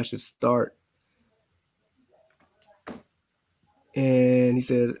think I should start? And he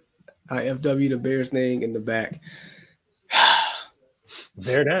said, IFW the Bears thing in the back.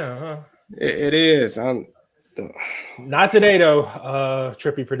 Bear down, huh? It is. Not today though.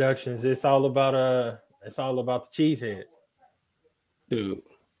 Trippy Productions. It's all about the cheeseheads. Dude.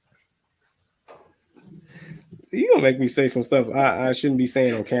 You gonna make me say some stuff I shouldn't be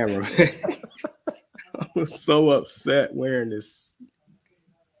saying on camera. I'm so upset wearing this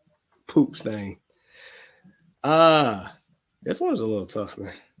poop stain. This one's a little tough,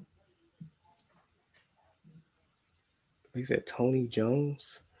 man. He said Tony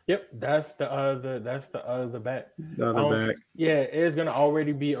Jones. Yep, that's the other back. The other back. Yeah, it's gonna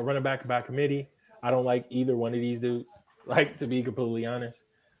already be a running back by committee. I don't like either one of these dudes. Like, to be completely honest,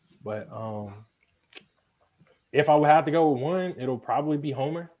 but if I would have to go with one, it'll probably be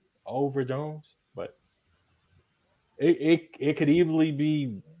Homer over Jones. But it could easily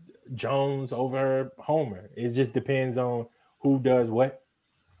be Jones over Homer. It just depends on who does what.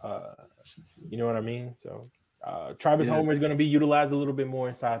 You know what I mean? So Travis Homer is going to be utilized a little bit more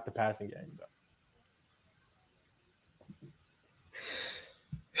inside the passing game, though.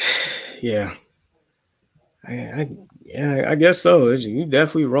 Yeah. I guess so. You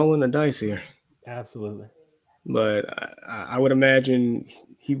definitely rolling the dice here. Absolutely. But I would imagine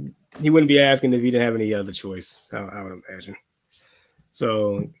he wouldn't be asking if he didn't have any other choice. I would imagine.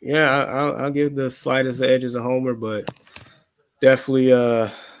 So yeah, I'll give the slightest edges a Homer, but definitely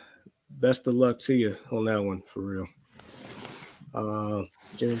best of luck to you on that one for real.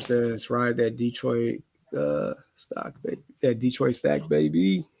 James says ride that Detroit stock, baby. That Detroit stack,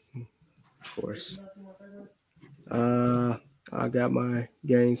 baby. Of course. I got my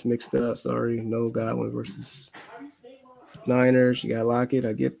games mixed up. Sorry, no Godwin versus Niners. You got Lockett.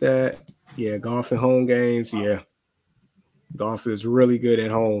 I get that. Yeah, golf and home games. Yeah, golf is really good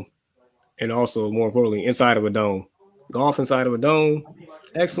at home, and also more importantly, inside of a dome. Golf inside of a dome,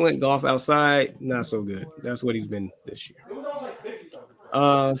 excellent. Golf outside, not so good. That's what he's been this year.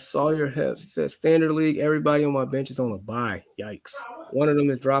 Sawyer has said standard league. Everybody on my bench is on a bye. Yikes. One of them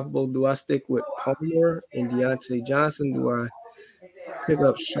is droppable. Do I stick with Palmer and Deontay Johnson? Do I pick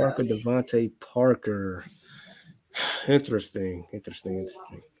up Shark or Devontae Parker? Interesting.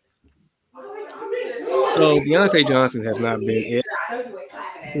 So Deontay Johnson has not been it.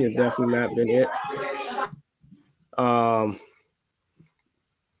 He has definitely not been it.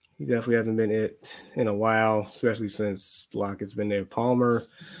 He definitely hasn't been it in a while, especially since Lockett's been there. Palmer,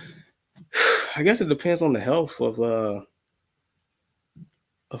 I guess it depends on the health of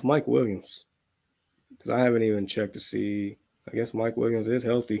Mike Williams, because I haven't even checked to see. I guess Mike Williams is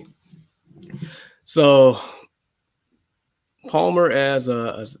healthy. So Palmer as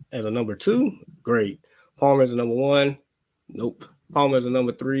a number 2, great. Palmer as a number 1, nope. Palmer as a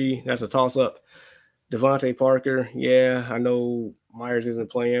number 3, that's a toss up. Devontae Parker, yeah, I know Myers isn't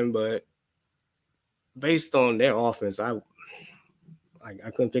playing, but based on their offense, I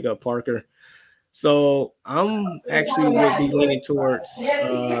couldn't pick up Parker. So I'm actually would be leaning towards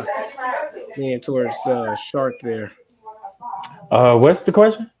Shark there. What's the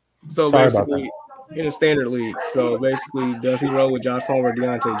question? So basically, in a standard league, so basically, does he roll with Josh Palmer or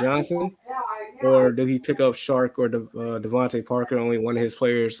Deontay Johnson? Or do he pick up Shark or Devontae Parker? Only one of his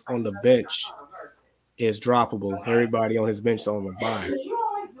players on the bench is droppable. Everybody on his bench is on the bye.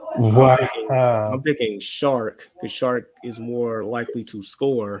 I'm picking Shark because Shark is more likely to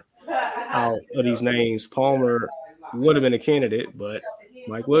score out of these names. Palmer would have been a candidate, but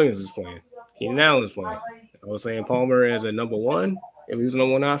Mike Williams is playing. Keenan Allen is playing. I was saying Palmer as a number 1 if he was a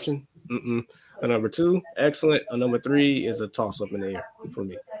number 1 option. A number 2, excellent. A number 3 is a toss-up in the air for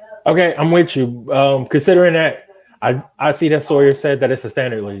me. Okay, I'm with you. Considering that, I see that Sawyer said that it's a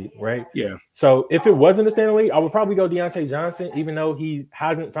standard league, right? Yeah. So if it wasn't a standard league, I would probably go Deontay Johnson, even though he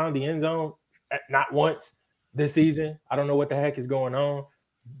hasn't found the end zone not once this season. I don't know what the heck is going on.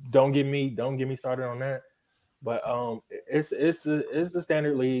 Don't get me started on that. But it's a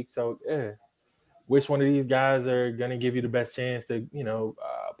standard league, so yeah. Which one of these guys are gonna give you the best chance to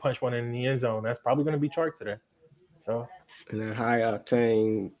punch one in the end zone? That's probably gonna be Chark today. So and that high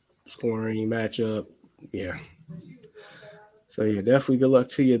octane scoring matchup, yeah. So yeah, definitely good luck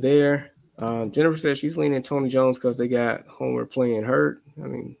to you there. Jennifer said she's leaning Tony Jones because they got Homer playing hurt. I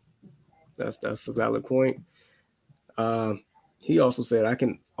mean, that's a valid point. Um, he also said I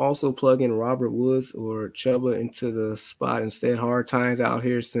can also plug in Robert Woods or Chuba into the spot instead. Hard times out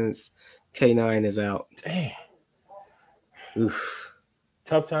here since K9 is out. Dang, Oof.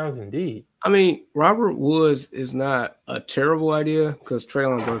 tough times indeed. I mean, Robert Woods is not a terrible idea because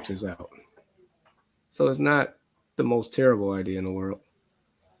Traylon Burks is out. So it's not the most terrible idea in the world.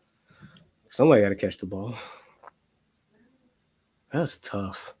 Somebody got to catch the ball. That's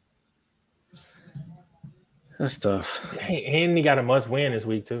tough. That's tough. Dang, and he got a must win this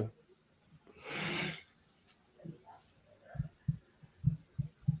week too.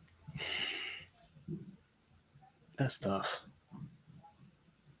 That's tough.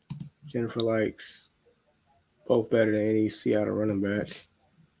 Jennifer likes both better than any Seattle running back.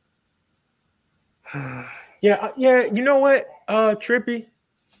 Yeah. You know what, Trippy?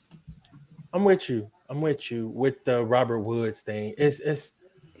 I'm with you. With the Robert Woods thing. It's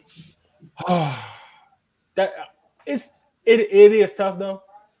that it is tough though.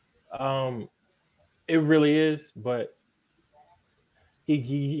 It really is, but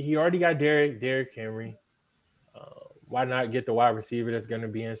he already got Derrick Henry. Why not get the wide receiver that's going to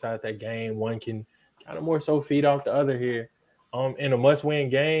be inside that game? One can kind of more so feed off the other here. In a must-win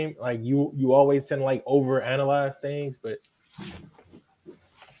game, like you always tend to like overanalyze things, but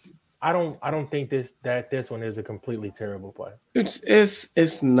I don't think this one is a completely terrible play.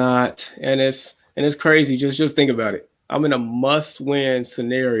 It's not, and it's crazy. Just think about it. I'm in a must-win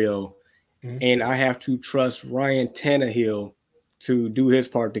scenario, and I have to trust Ryan Tannehill to do his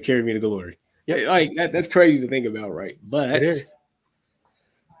part to carry me to glory. Yep. Like that's crazy to think about, right? But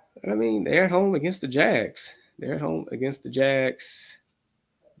I mean, they're at home against the Jags. We've clowned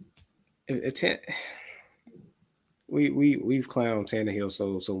Tannehill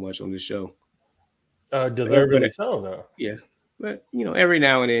so much on this show. Deservedly so, though. Yeah, but every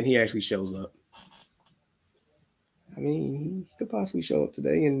now and then he actually shows up. I mean, he could possibly show up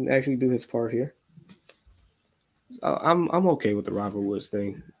today and actually do his part here. I'm okay with the Robert Woods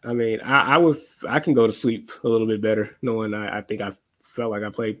thing. I mean, I can go to sleep a little bit better knowing I think I felt like I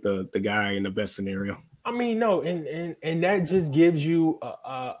played the guy in the best scenario. I mean, no, and that just gives you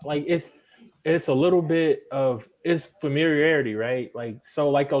like it's a little bit of it's familiarity, right? Like so,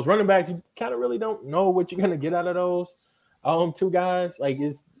 like those running backs, you kind of really don't know what you're gonna get out of those two guys. Like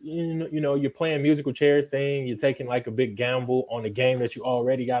it's you're playing musical chairs thing. You're taking like a big gamble on a game that you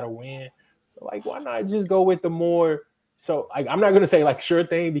already got to win. So like, why not just go with the more? So like, I'm not gonna say like sure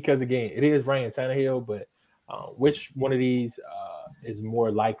thing because again, it is Ryan Tannehill, but which one of these is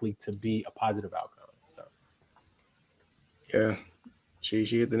more likely to be a positive outcome? So yeah, she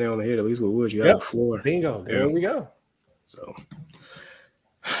hit the nail on the head. At least with Woods, you got the floor. Bingo. There we go. So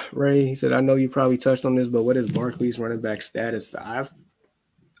Ray, he said, I know you probably touched on this, but what is Barkley's running back status? I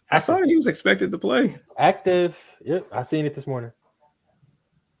saw that he was expected to play. Active. Yep, I seen it this morning.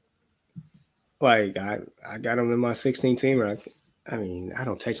 Like I got him in my 16 teamer. I mean, I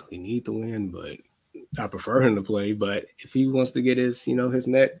don't technically need the win, but I prefer him to play. But if he wants to get his his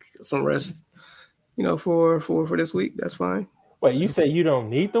neck some rest, for this week, that's fine. Wait, you say you don't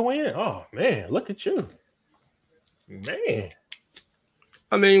need the win? Oh man, look at you, man.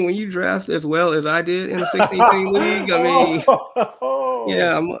 I mean, when you draft as well as I did in a 16-team league, I mean,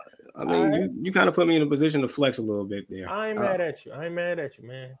 yeah, you kind of put me in a position to flex a little bit there. I ain't mad at you.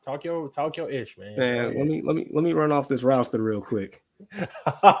 Man. Talk your ish, man. Man, let me run off this roster real quick.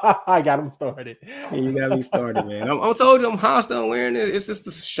 I got him started. Yeah, you got me started, man. I told you I'm hostile wearing it. It's just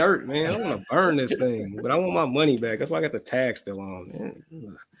the shirt, man. I want to burn this thing, but I want my money back. That's why I got the tag still on, man.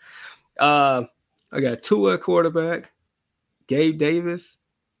 I got Tua at quarterback, Gabe Davis.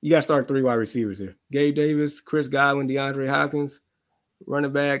 You got to start 3 wide receivers here. Gabe Davis, Chris Godwin, DeAndre Hopkins.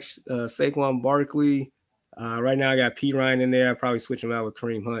 Running backs, Saquon Barkley. Right now I got P. Ryan in there. I'll probably switch him out with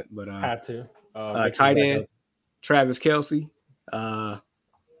Kareem Hunt, but have to. Tight end, Travis Kelce.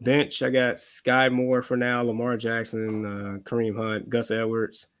 Bench, I got Sky Moore for now, Lamar Jackson, Kareem Hunt, Gus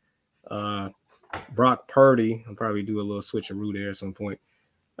Edwards, Brock Purdy. I'll probably do a little switcheroo there at some point.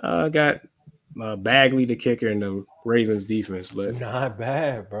 Got Bagley, the kicker, in the Ravens defense, but not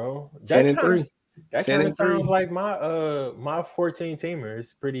bad, bro. 10-3. That kind of sounds like my 14 teamer.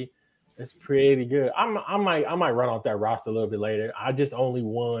 It's pretty good. I might run off that roster a little bit later. I just only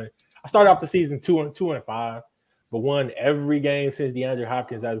won. I started off the season 2-5, but won every game since DeAndre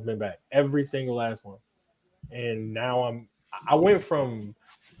Hopkins has been back. Every single last one. And now I went from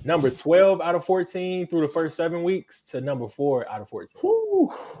number 12 out of 14 through the first 7 weeks to number 4 out of 14.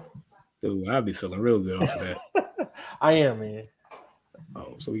 Whew. Dude, I'll be feeling real good off of that. I am, man.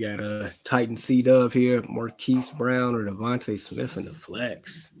 Oh, so we got a Titan C Dub here, Marquise Brown or Devontae Smith in the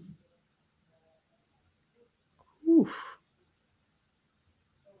flex. Oof.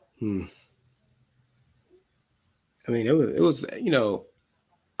 I mean, it was,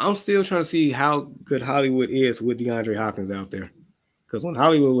 I'm still trying to see how good Hollywood is with DeAndre Hopkins out there. Because when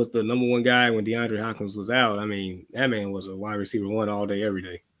Hollywood was the number one guy, when DeAndre Hopkins was out, I mean, that man was a wide receiver one all day, every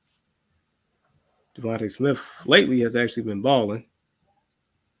day. Devontae Smith lately has actually been balling.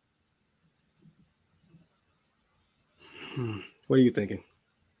 What are you thinking?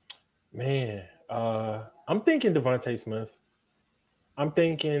 Man, I'm thinking Devontae Smith. I'm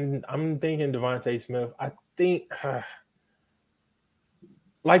thinking Devontae Smith. I think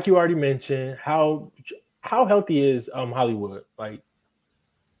like you already mentioned, how healthy is Hollywood? Like,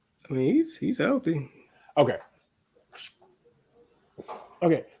 I mean, he's healthy. okay.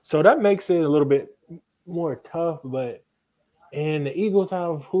 Okay. So that makes it a little bit more tough, but and the Eagles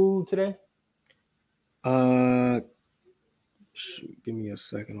have who today? Uh, shoot, give me a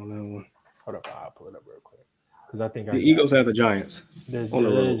second on that one. Hold up, I'll pull it up real quick. Because I think The I got Eagles have the Giants on the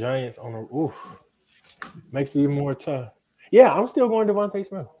the road. Giants on the oof. Makes it even more tough. Yeah, I'm still going Devontae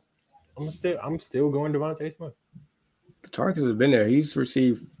Smith. I'm still going Devontae Smith. The targets have been there. He's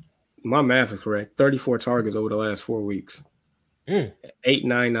received, my math is correct, 34 targets over the last 4 weeks. Mm.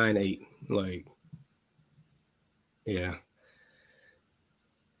 8,998. Like, yeah.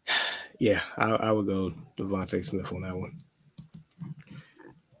 Yeah, I would go Devontae Smith on that one.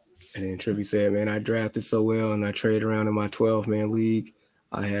 And then Trippy said, man, I drafted so well and I traded around in my 12-man league.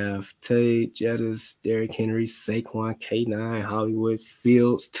 I have Tate, Jettis, Derrick Henry, Saquon, K9, Hollywood,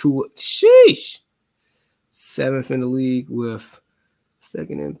 Fields, Tua. Sheesh. 7th in the league with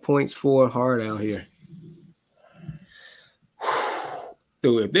second in points for Hard out here.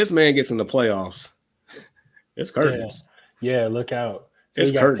 Dude, if this man gets in the playoffs, it's Yeah, curtains. yeah. Look out. So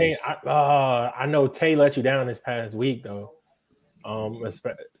It's you got Tay. curtains. I know Tay let you down this past week though.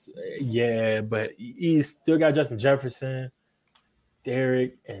 Yeah, but you still got Justin Jefferson,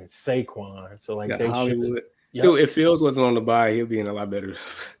 Derek, and Saquon. So like Got they should. Hollywood. Yep, Dude, if Fields wasn't on the bye, he'll be in a lot better.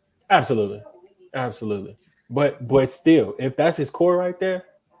 absolutely, absolutely. But still, if that's his core right there,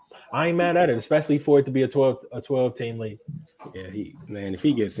 I ain't mad at it, especially for it to be a 12 team league Yeah, if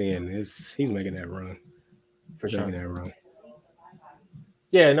he gets in, he's making that run. for He's making sure. that run.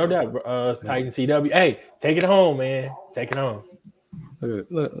 Yeah, no doubt. Titan CW. Hey, take it home, man. Take it home.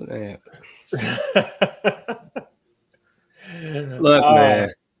 Look, man. Look, uh, man.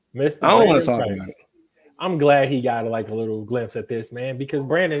 I Mr. don't want to Brandon talk about Price. it. I'm glad he got like a little glimpse at this, man, because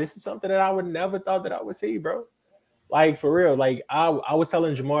Brandon, this is something that I would never thought that I would see, bro. Like for real. Like I was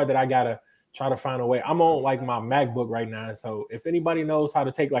telling Jamar that I gotta try to find a way. I'm on like my MacBook right now. So if anybody knows how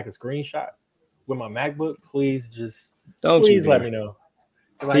to take like a screenshot with my MacBook, Don't you please let dare. me know.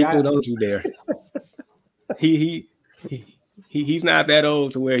 Like People, don't you dare. He he he's not that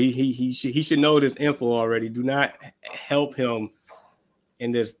old to where he should know this info already. Do not help him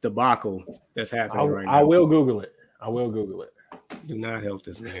in this debacle that's happening right I now. will Google it. I will Google it. Do not help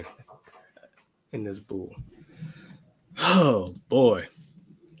this man in this bull. Oh boy.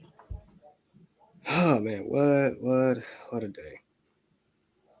 Oh man, what a day.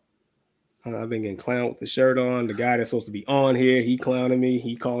 I've been getting clowned with the shirt on. The guy that's supposed to be on here, he clowning me.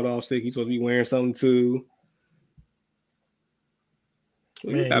 He called off sick. He's supposed to be wearing something too.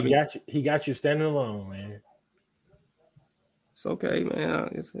 Man, I mean, he got you standing alone, man. it's okay, man.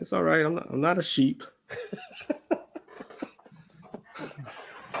 It's all right. I'm not a sheep.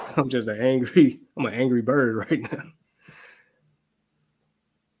 I'm an angry bird right now.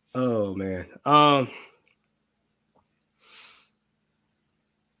 Oh man.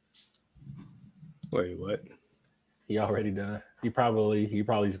 Wait, what? He already done. He probably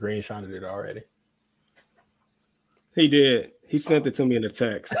screenshotted it already. He did. He sent it to me in a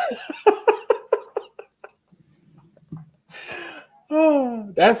text. Oh,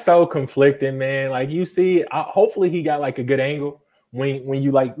 that's so conflicting, man. Like you see, hopefully he got like a good angle when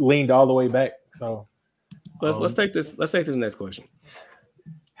you like leaned all the way back. So, Let's um, take this. Let's take this next question.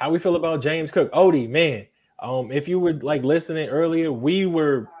 how we feel about James Cook? Odie, man. If you were like listening earlier, we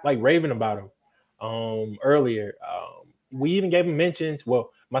were like raving about him. Earlier, we even gave him mentions.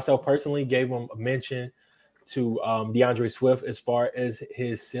 Well, myself personally gave him a mention to DeAndre Swift as far as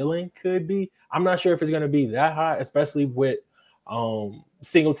his ceiling could be. I'm not sure if it's going to be that high, especially with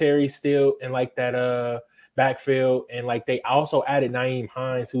Singletary still in like that backfield, and like they also added Naeem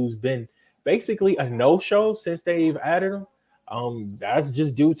Hines, who's been basically a no-show since they've added him. That's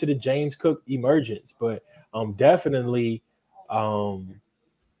just due to the James Cook emergence, but definitely, um,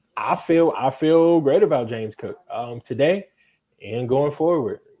 I feel great about James Cook today. and going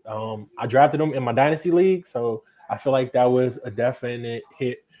forward. I drafted him in my dynasty league, so I feel like that was a definite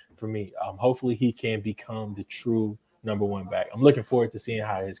hit for me. Hopefully, he can become the true number one back. I'm looking forward to seeing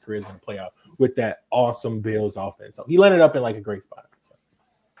how his career is going to play out with that awesome Bills offense. So he landed up in like a great spot.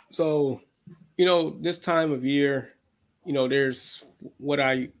 So, this time of year, there's what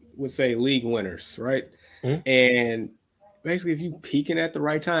I would say league winners, right? Mhm. And basically, if you peaking at the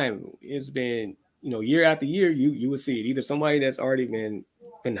right time, it's been, year after year, you would see it. Either somebody that's already been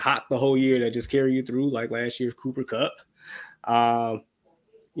hot the whole year that just carry you through, like last year's Cooper Cup. Um,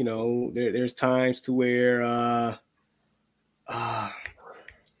 there's times to where uh, I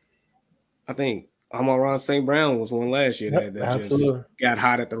think Amon-Ra St. Brown was one last year Yep, that just absolutely. got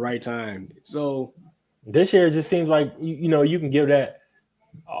hot at the right time. So This year it just seems like you can give that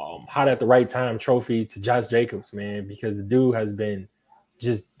hot at the right time trophy to Josh Jacobs, man, because the dude has been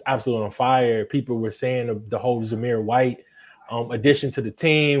just absolutely on fire. People were saying the whole Zamir White addition to the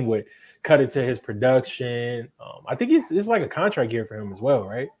team would cut into his production. I think it's like a contract year for him as well,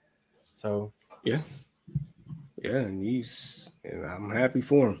 right? So yeah, yeah, and I'm happy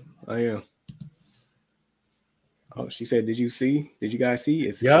for him. I am. Oh, she said, "Did you see? Did you guys see?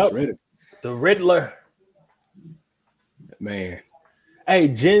 It's yep, Reddit, the Riddler. man. Hey,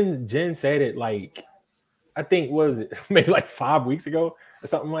 Jen said it like I think what was it maybe like 5 weeks ago or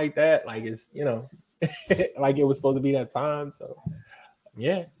something like that. Like it's like it was supposed to be that time. So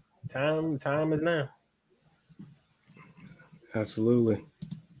yeah, time is now. Absolutely,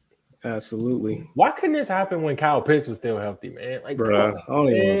 absolutely, Why couldn't this happen when Kyle Pitts was still healthy, man? Like, come bruh. on, I don't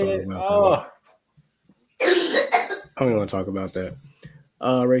even want to talk man. about that. Oh, I don't even want to talk about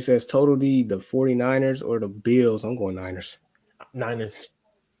that. Ray says total the 49ers or the Bills. I'm going Niners. Niners.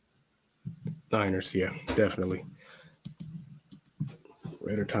 Niners, yeah, definitely.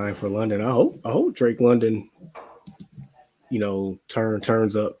 Better time for London. I hope Drake London,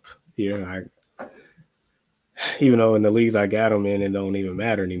 turns up here. Even though in the leagues I got him in, it don't even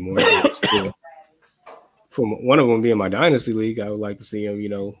matter anymore. But still, from one of them being my dynasty league, I would like to see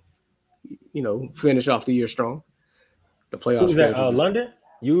him, finish off the year strong. The Who playoff was that? schedule just London.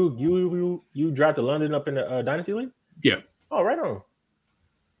 You drafted London up in the dynasty league. yeah, Oh, right on.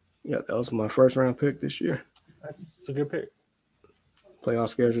 yeah. That was my first round pick this year. That's a good pick. Playoff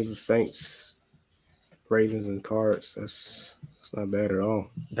schedule: the Saints, Ravens, and Cards. That's not bad at all.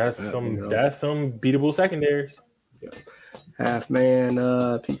 That's Not bad some at all. that's some beatable secondaries. Yeah. Half man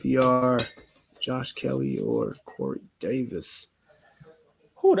PPR, Josh Kelly or Corey Davis.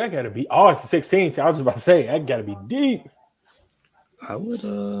 Who that got to be? Oh, it's the 16th. I was about to say that got to be deep. I would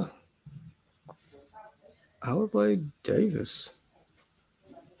I would play Davis.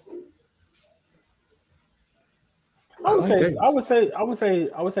 I I would like say I Davis. would say I would say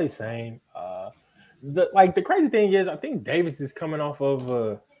I would say same. The crazy thing is I think Davis is coming off of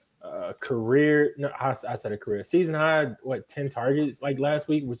a career. No, I said a career season high. What 10 targets like last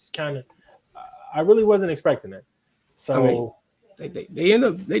week, which is kind of I really wasn't expecting that. I mean, So they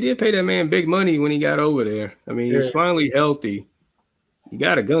did pay that man big money when he got over there. I mean, he's yeah, finally healthy. You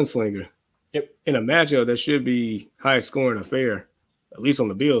got a gunslinger yep, in a matchup that should be high scoring affair, at least on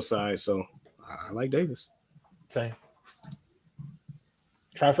the Bills side. So I like Davis. same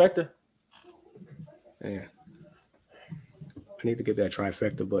trifecta. Yeah, I need to get that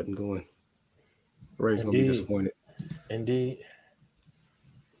trifecta button going. Ray's gonna be Indeed, disappointed. indeed.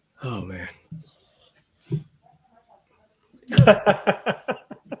 Oh man.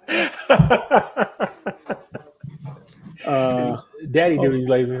 Uh Daddy oh duties,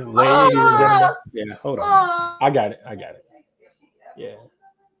 ladies and gentlemen. yeah, hold on. I got it. I got it. Yeah.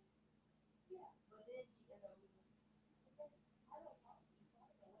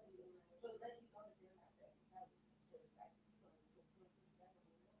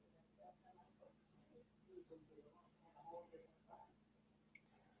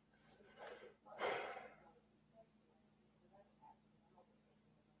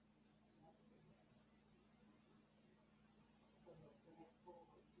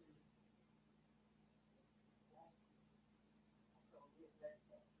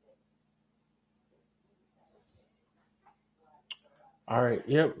 All right.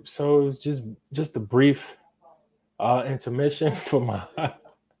 Yep. So it's just a brief intermission for my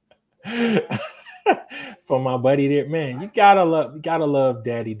for my buddy there. Man, you gotta love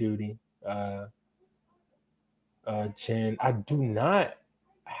daddy duty. Uh Jen. I do not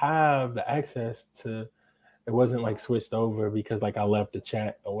have the access to it wasn't like switched over because like I left the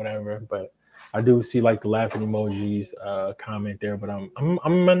chat or whatever, but I do see like the laughing emojis comment there, but I'm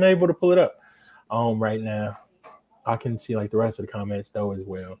unable to pull it up right now. I can see like the rest of the comments though as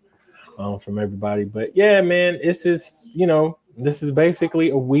well from everybody. But yeah, man, it's just This is basically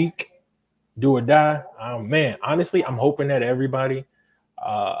a week, do or die. Man, honestly, I'm hoping that everybody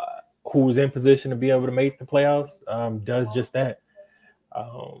uh, who's in position to be able to make the playoffs does just that.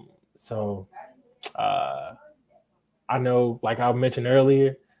 Um, so uh, I know, like I mentioned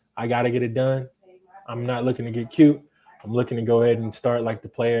earlier, I got to get it done. I'm not looking to get cute. I'm looking to go ahead and start like the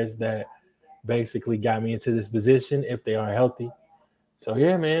players that basically got me into this position if they are healthy. So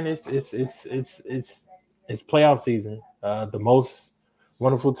yeah, man, it's playoff season. The most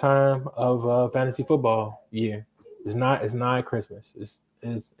wonderful time of fantasy football year. It's not Christmas.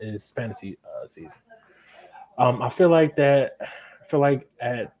 It's fantasy season. I feel like at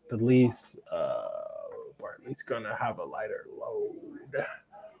the least Bartley's gonna have a lighter load.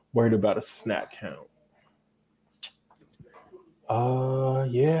 Worried about a snack count.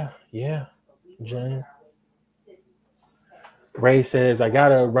 Yeah, Jen. Ray says, I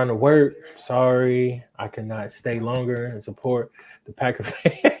gotta run to work. Sorry, I cannot stay longer and support the Packer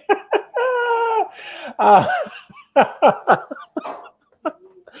fan. Uh,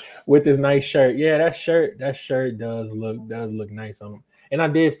 with this nice shirt. Yeah, that shirt does look nice on him. And I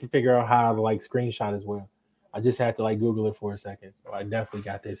did figure out how to like screenshot as well. I just had to like Google it for a second. So I definitely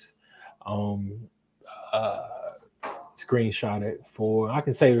got this um uh screenshot it for I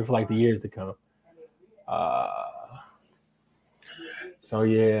can save it for like the years to come. Uh So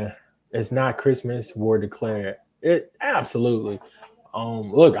yeah, it's not Christmas. War declared. It absolutely.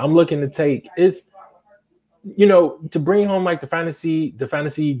 Look, I'm looking to take it's to bring home like the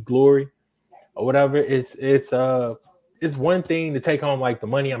fantasy glory or whatever. It's one thing to take home like the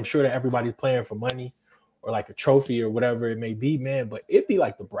money. I'm sure that everybody's playing for money or like a trophy or whatever it may be, man. But it'd be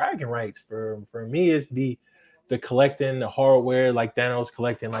like the bragging rights for me. It's be the collecting the hardware like Thanos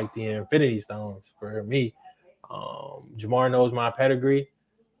collecting like the Infinity Stones for me. Jamar knows my pedigree.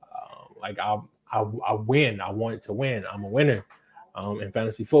 Like I win. I want to win. I'm a winner in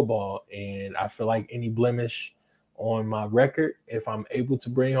fantasy football, and I feel like any blemish on my record, if I'm able to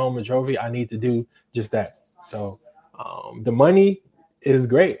bring home a trophy, I need to do just that. So the money is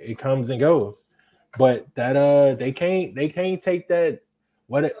great. It comes and goes, but that they can't take that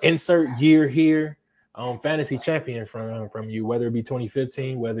what an insert year here fantasy champion from you, whether it be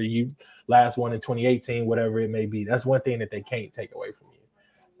 2015, whether you last one in 2018, whatever it may be. That's one thing that they can't take away from you.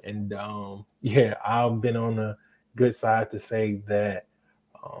 And yeah, I've been on the good side to say that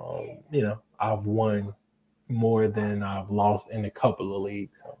I've won more than I've lost in a couple of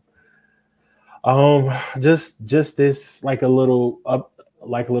leagues. So, just this like a little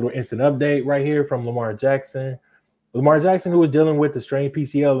instant update right here from Lamar Jackson. Lamar Jackson, who was dealing with the strained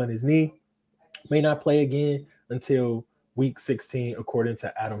PCL in his knee, may not play again until week 16, according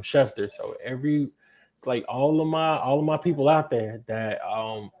to Adam Schefter. So all of my people out there that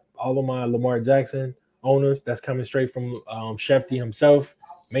all of my Lamar Jackson owners that's coming straight from Shefty himself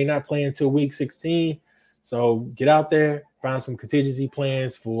may not play until week 16. So get out there, find some contingency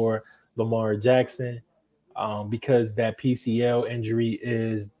plans for Lamar Jackson because that PCL injury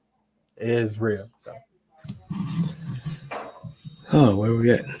is real. So Oh, where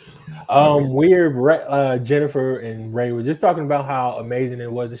we at? Jennifer and Ray were just talking about how amazing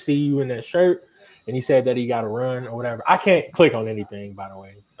it was to see you in that shirt, and he said that he got to run or whatever. I can't click on anything, by the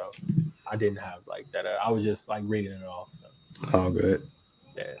way, so I didn't have like that. I was just like reading it off. So, All good,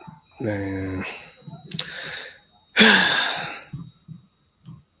 yeah. man.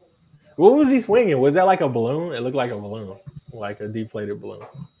 What was he swinging? Was that like a balloon? It looked like a balloon, like a deflated balloon.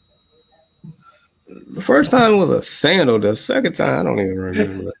 The first time was a sandal. The second time, I don't even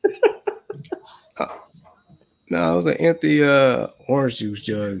remember. No, it was an empty orange juice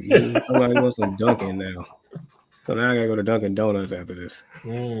jug. Somebody wants some Dunkin' now. So now I gotta go to Dunkin' Donuts after this.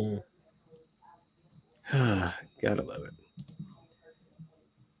 Mm. Gotta love it.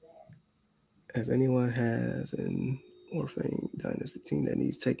 If anyone has an Orphan Dynasty team that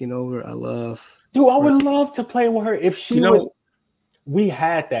needs taking over, I love. Dude, I would love to play with her if she You was. know, We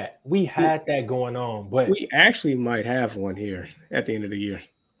had that. We had that going on, but we actually might have one here at the end of the year.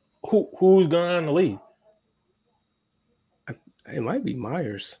 who's going to leave? It might be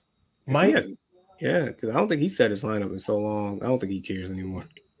Myers. Mike? Yeah, because I don't think he set his lineup in so long. I don't think he cares anymore.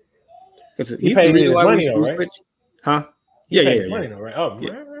 Because He he's the paid reason his why money though, we right? switched. Huh? He Yeah, paid yeah, his yeah, money though, right? Oh,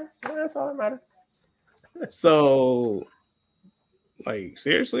 yeah. that's all that matters. So, like,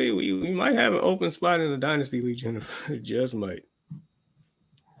 seriously, we might have an open spot in the Dynasty League, Jennifer. Just might.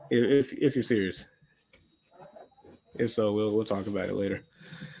 If you're serious. If so, we'll talk about it later.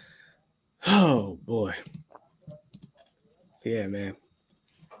 Oh boy. Yeah, man.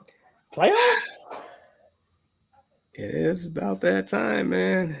 Playoffs? It is about that time,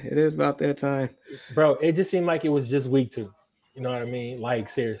 man. It is about that time. Bro, it just seemed like it was just week 2. You know what I mean? Like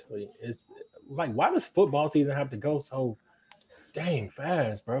seriously, it's like why does football season have to go so dang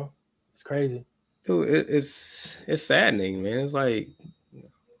fast, bro? It's crazy. Dude, it's saddening, man. It's like I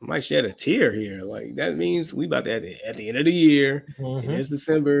might shed a tear here. Like that means we about to at the end of the year, and Hmm. it's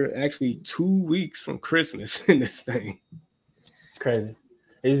December, actually 2 weeks from Christmas in this thing. It's crazy.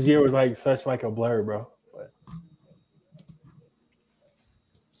 This year was like such like a blur, bro. But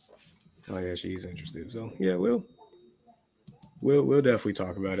Oh yeah, she's interested. So yeah, we'll definitely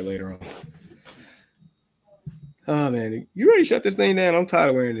talk about it later on. Oh man, you ready to shut this thing down? I'm tired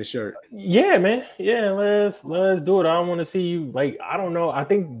of wearing this shirt. yeah, man. Yeah, let's do it. I don't want to see you like I don't know. I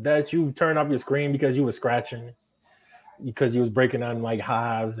think that you turned off your screen because you was scratching because you was breaking down like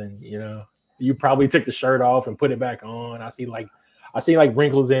hives and you probably took the shirt off and put it back on. I see like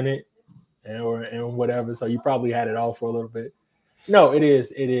wrinkles in it and whatever. So you probably had it off for a little bit. No, it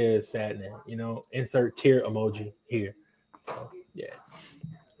is saddening. Insert tear emoji here. So yeah.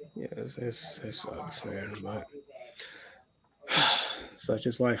 Yeah, it sucks, man. But such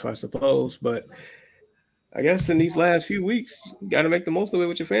is life, I suppose. But I guess in these last few weeks, you got to make the most of it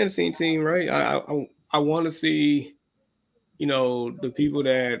with your fantasy team, right? I want to see, the people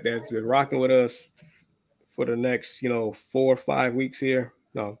that's been rocking with us for the next, 4 or 5 weeks here.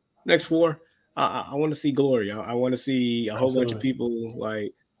 No, next four. I want to see glory. I want to see a whole bunch of Absolutely. people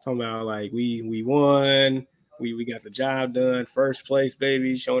like talking about like we won, we got the job done, first place,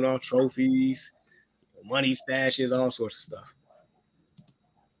 baby, showing off trophies, money stashes, all sorts of stuff.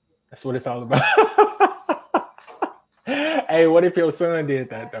 That's what it's all about. Hey, what if your son did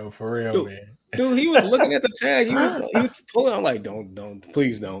that though? For real, Dude, man. dude, he was looking at the tag. He was pulling. I'm like, don't,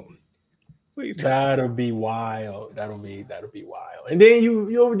 please don't, please. That'll be wild. That'll be wild. And then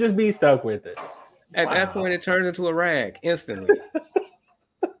you'll just be stuck with it. At that Wow. point, it turns into a rag instantly.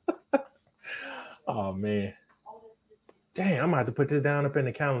 Oh man. Dang, I'm gonna have to put this down up in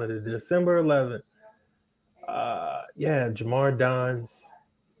the calendar. December 11th. Yeah, Jamar Don's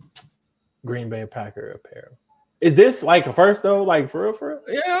Green Bay Packer apparel. Is this like a first though? Like for real, for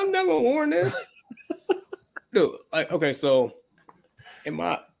real? Yeah, I've never worn this, dude. Like, okay, so in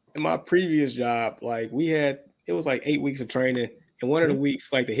my previous job, like we had it was like 8 weeks of training, and one of the Hmm?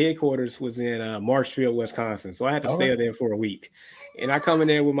 weeks, like the headquarters was in Marshfield, Wisconsin, so I had to All stay right. there for a week. And I come in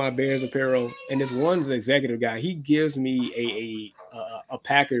there with my Bears apparel, and this one's the executive guy. He gives me a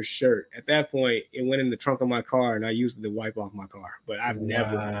Packers shirt. At that point, it went in the trunk of my car, and I used it to wipe off my car. But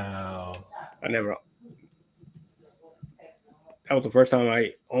Wow. I never. That was the first time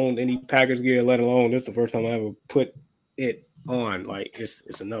I owned any Packers gear, let alone this. The first time I ever put it on. Like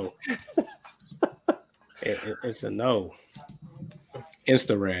it's a no. It's a no.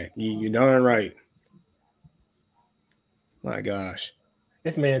 Insta-rag. You darn right. My gosh.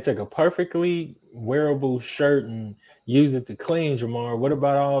 This man took a perfectly wearable shirt and used it to clean Jamar. What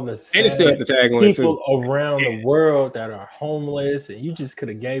about all the And it still sad had the tag on it too. people around Yeah. the world that are homeless and you just could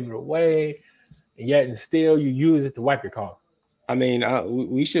have gave it away and yet and still you use it to wipe your car? I mean,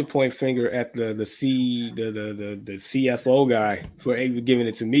 we should point finger at the CFO guy for even giving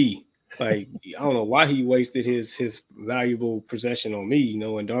it to me. Like I don't know why he wasted his valuable possession on me.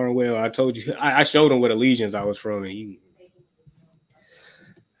 And darn well I told you I showed him what allegiance I was from, and he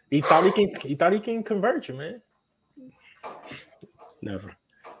He thought he can convert you, man. never,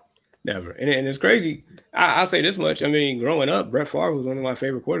 never. And it's crazy. I'll say this much. I mean, growing up, Brett Favre was one of my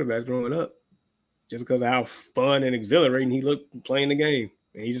favorite quarterbacks growing up, just because of how fun and exhilarating he looked playing the game.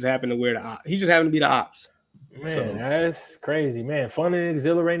 And he just happened to he just happened to be the ops. Man, So that's crazy, man. Fun and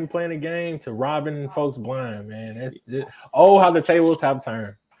exhilarating playing a game to robbing folks blind, man. Oh, how the tables have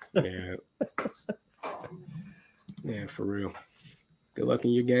turned. yeah, yeah, for real. Good luck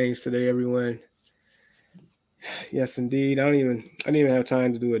in your games today, everyone. Yes, indeed. I didn't even have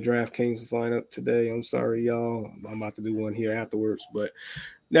time to do a DraftKings lineup today. I'm sorry, y'all. I'm about to do one here afterwards, but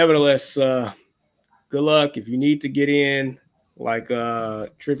nevertheless, good luck. If you need to get in, like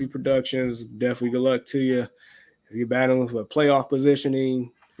Trippy Productions, definitely good luck to you. If you're battling for playoff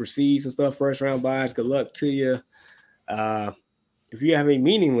positioning for seeds and stuff, first round buys, good luck to you. Uh, if you have a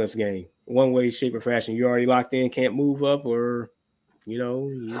meaningless game, one way, shape, or fashion, you're already locked in, can't move up, or you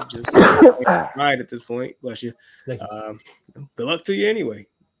just right at this point. Bless you. Thank you. Um, good luck to you anyway. Yep.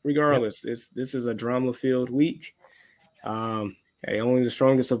 Regardless, this is a drama-filled week. Hey, only the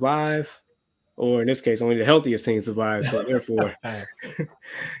strongest survive, or in this case, only the healthiest team survives. So therefore,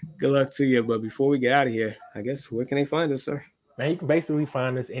 good luck to you. But before we get out of here, I guess where can they find us, sir? Man, you can basically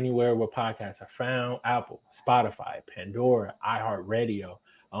find us anywhere where podcasts are found: Apple, Spotify, Pandora, iHeartRadio.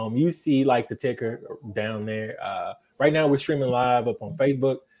 You see like the ticker down there. Right now we're streaming live up on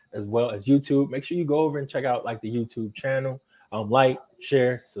Facebook as well as YouTube. Make sure you go over and check out like the YouTube channel. Like,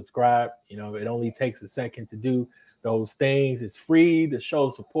 share, subscribe. You know, it only takes a second to do those things. It's free to show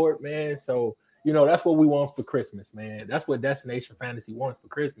support, man. So, you know, that's what we want for Christmas, man. That's what Destination Fantasy wants for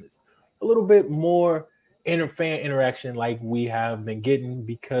Christmas. A little bit more fan interaction like we have been getting,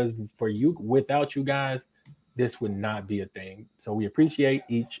 because for you, without you guys, this would not be a thing. So we appreciate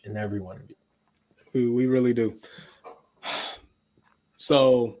each and every one of you. We really do.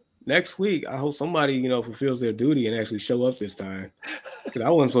 So next week, I hope somebody, fulfills their duty and actually show up this time. Because I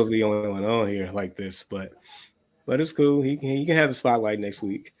wasn't supposed to be the only one on here like this, but it's cool. He can have the spotlight next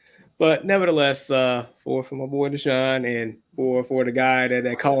week. But nevertheless, for my boy Deshaun and for the guy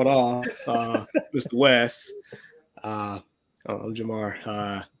that called off, Mr. West, uh, I'm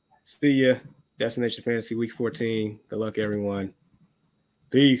Jamar. See ya. Destination Fantasy Week 14. Good luck, everyone.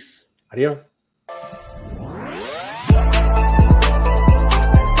 Peace. Adios.